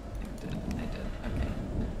them. I did. Okay.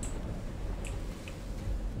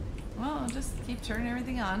 Well, I'll just keep turning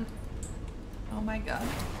everything on. Oh my god.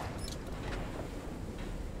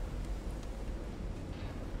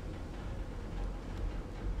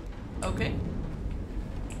 Okay.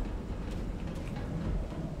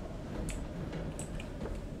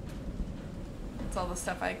 That's all the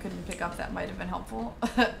stuff I couldn't pick up that might have been helpful.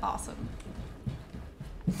 Awesome.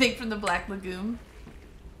 Thing from the Black Lagoon.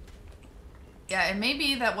 Yeah, it may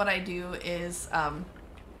be that what I do is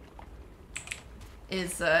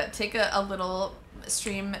take a little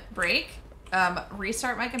stream break,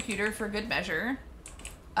 restart my computer for good measure,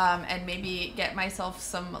 and maybe get myself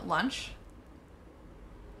some lunch.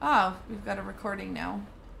 Oh, we've got a recording now.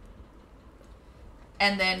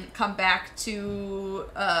 And then come back to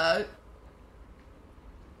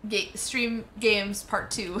stream games part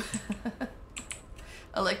 2.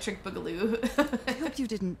 Electric Boogaloo. I hope you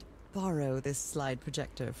didn't borrow this slide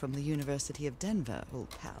projector from the University of Denver, old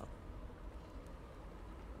pal.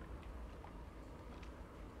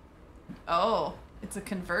 Oh, It's a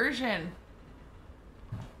conversion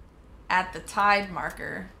at the tide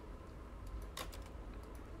marker.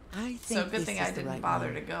 I think So good this thing is I the didn't right bother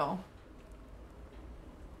one. to go.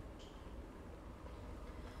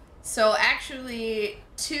 So actually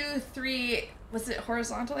 2, 3, was it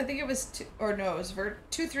horizontal? I think it was 2, or no, it was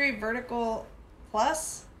 2, 3 vertical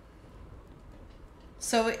plus.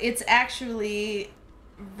 So it's actually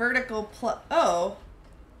vertical plus, oh,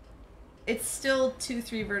 it's still 2,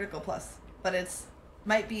 3 vertical plus, but it's,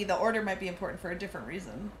 might be, the order might be important for a different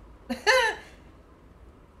reason.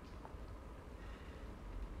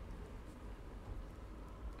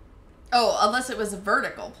 Oh, unless it was a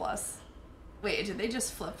vertical plus. Wait, did they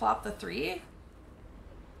just flip-flop the 3?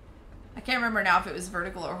 I can't remember now if it was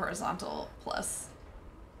vertical or horizontal plus.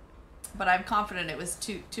 But I'm confident it was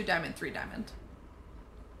 2 diamond, 3 diamond.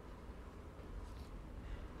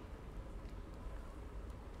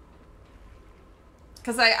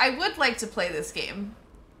 Because I would like to play this game.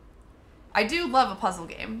 I do love a puzzle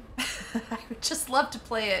game. I would just love to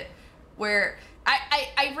play it where...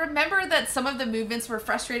 I remember that some of the movements were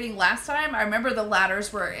frustrating last time. I remember the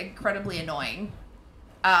ladders were incredibly annoying.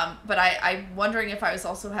 But I'm wondering if I was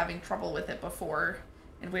also having trouble with it before.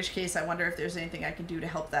 In which case, I wonder if there's anything I can do to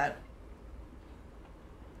help that.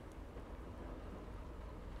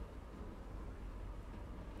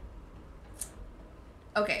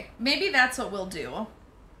 Okay, maybe that's what we'll do.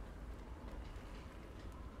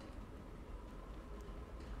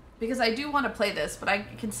 Because I do want to play this, but I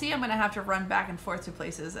can see I'm going to have to run back and forth to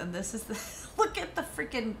places, and this is the... Look at the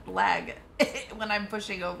freaking lag when I'm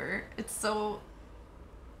pushing over. It's so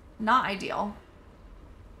not ideal.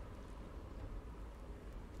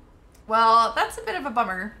 Well, that's a bit of a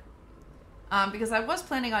bummer. Because I was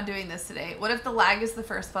planning on doing this today. What if the lag is the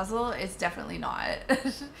first puzzle? It's definitely not.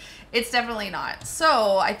 It's definitely not.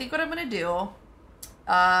 So, I think what I'm going to do...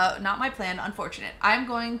 not my plan, unfortunate. I'm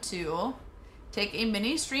going to... take a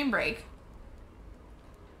mini stream break,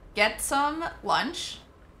 get some lunch,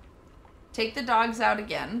 take the dogs out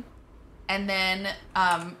again, and then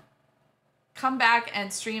come back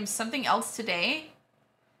and stream something else today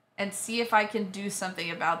and see if I can do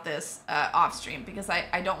something about this off stream, because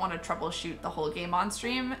I don't want to troubleshoot the whole game on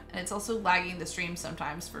stream, and it's also lagging the stream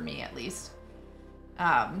sometimes, for me at least.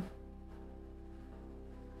 Oh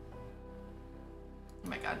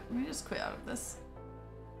my god, let me just quit out of this.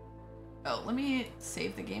 Oh, let me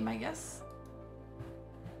save the game, I guess.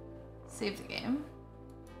 Save the game.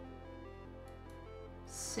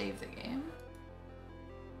 Save the game.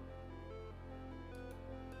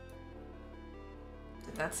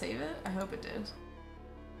 Did that save it? I hope it did.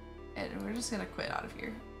 And we're just gonna quit out of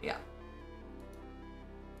here. Yeah.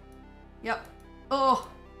 Yep. Oh,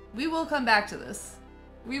 we will come back to this.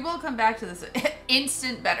 We will come back to this.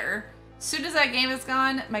 Instant better. As soon as that game is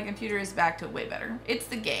gone, my computer is back to way better. It's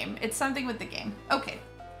the game. It's something with the game. Okay.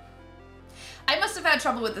 I must have had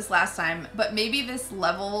trouble with this last time, but maybe this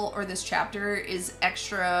level or this chapter is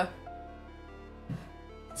extra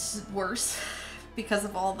worse because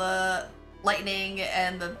of all the lightning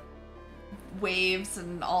and the waves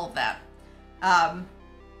and all of that.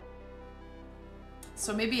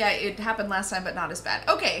 So maybe it happened last time, but not as bad.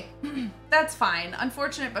 Okay, that's fine.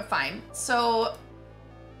 Unfortunate, but fine. So...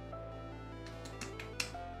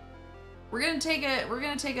 We're gonna take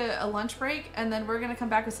a lunch break, and then we're gonna come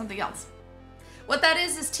back with something else. What that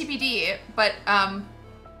is TBD, but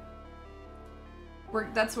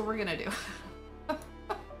that's what we're gonna do.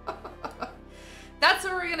 That's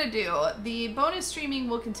what we're gonna do. The bonus streaming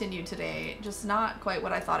will continue today, just not quite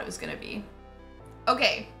what I thought it was gonna be.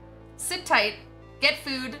 Okay, sit tight, get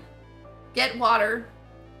food, get water,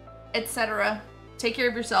 etc. Take care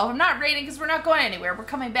of yourself. I'm not raiding because we're not going anywhere. We're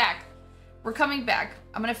coming back. We're coming back.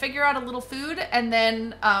 I'm gonna figure out a little food, and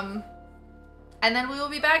then we will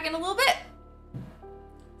be back in a little bit.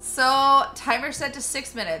 So, timer set to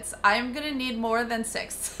 6 minutes. I'm gonna need more than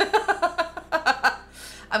 6. I'm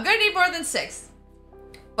gonna need more than 6.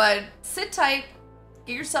 But sit tight,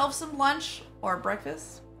 get yourself some lunch, or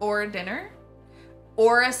breakfast, or dinner,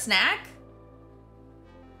 or a snack,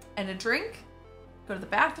 and a drink. Go to the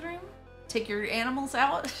bathroom, take your animals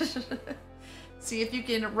out. See if you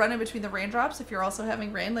can run in between the raindrops if you're also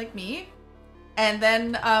having rain like me. And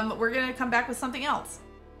then we're going to come back with something else.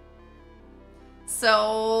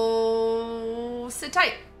 So sit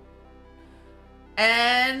tight.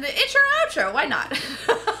 And intro outro, why not?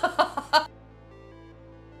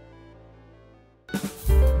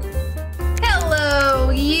 Hello,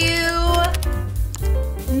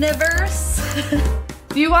 universe.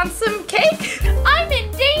 Do you want some cake? I'm in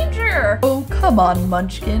danger. Oh, come on,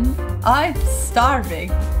 Munchkin. I'm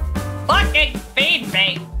starving. Fucking feed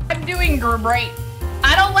me. I'm doing great.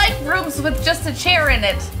 I don't like rooms with just a chair in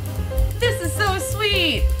it. This is so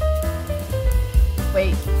sweet.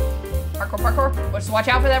 Wait. Parkour, parkour. Just watch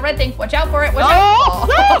out for that red thing. Watch out for it. Watch out.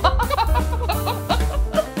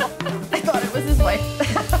 I thought it was his wife.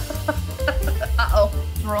 Uh-oh.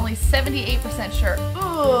 We're only 78% sure.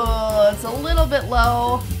 Ooh, it's a little bit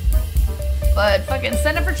low. But fucking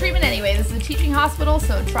send it for treatment anyway. This is a teaching hospital,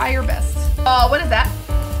 so try your best. Oh, what is that?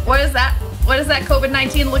 What is that? What is that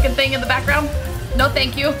COVID-19 looking thing in the background? No,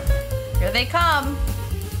 thank you. Here they come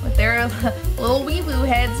with their little wee-woo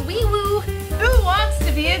heads. Wee-woo. Who wants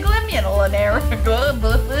to be a glimmunal in there?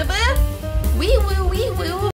 Wee-woo, wee-woo.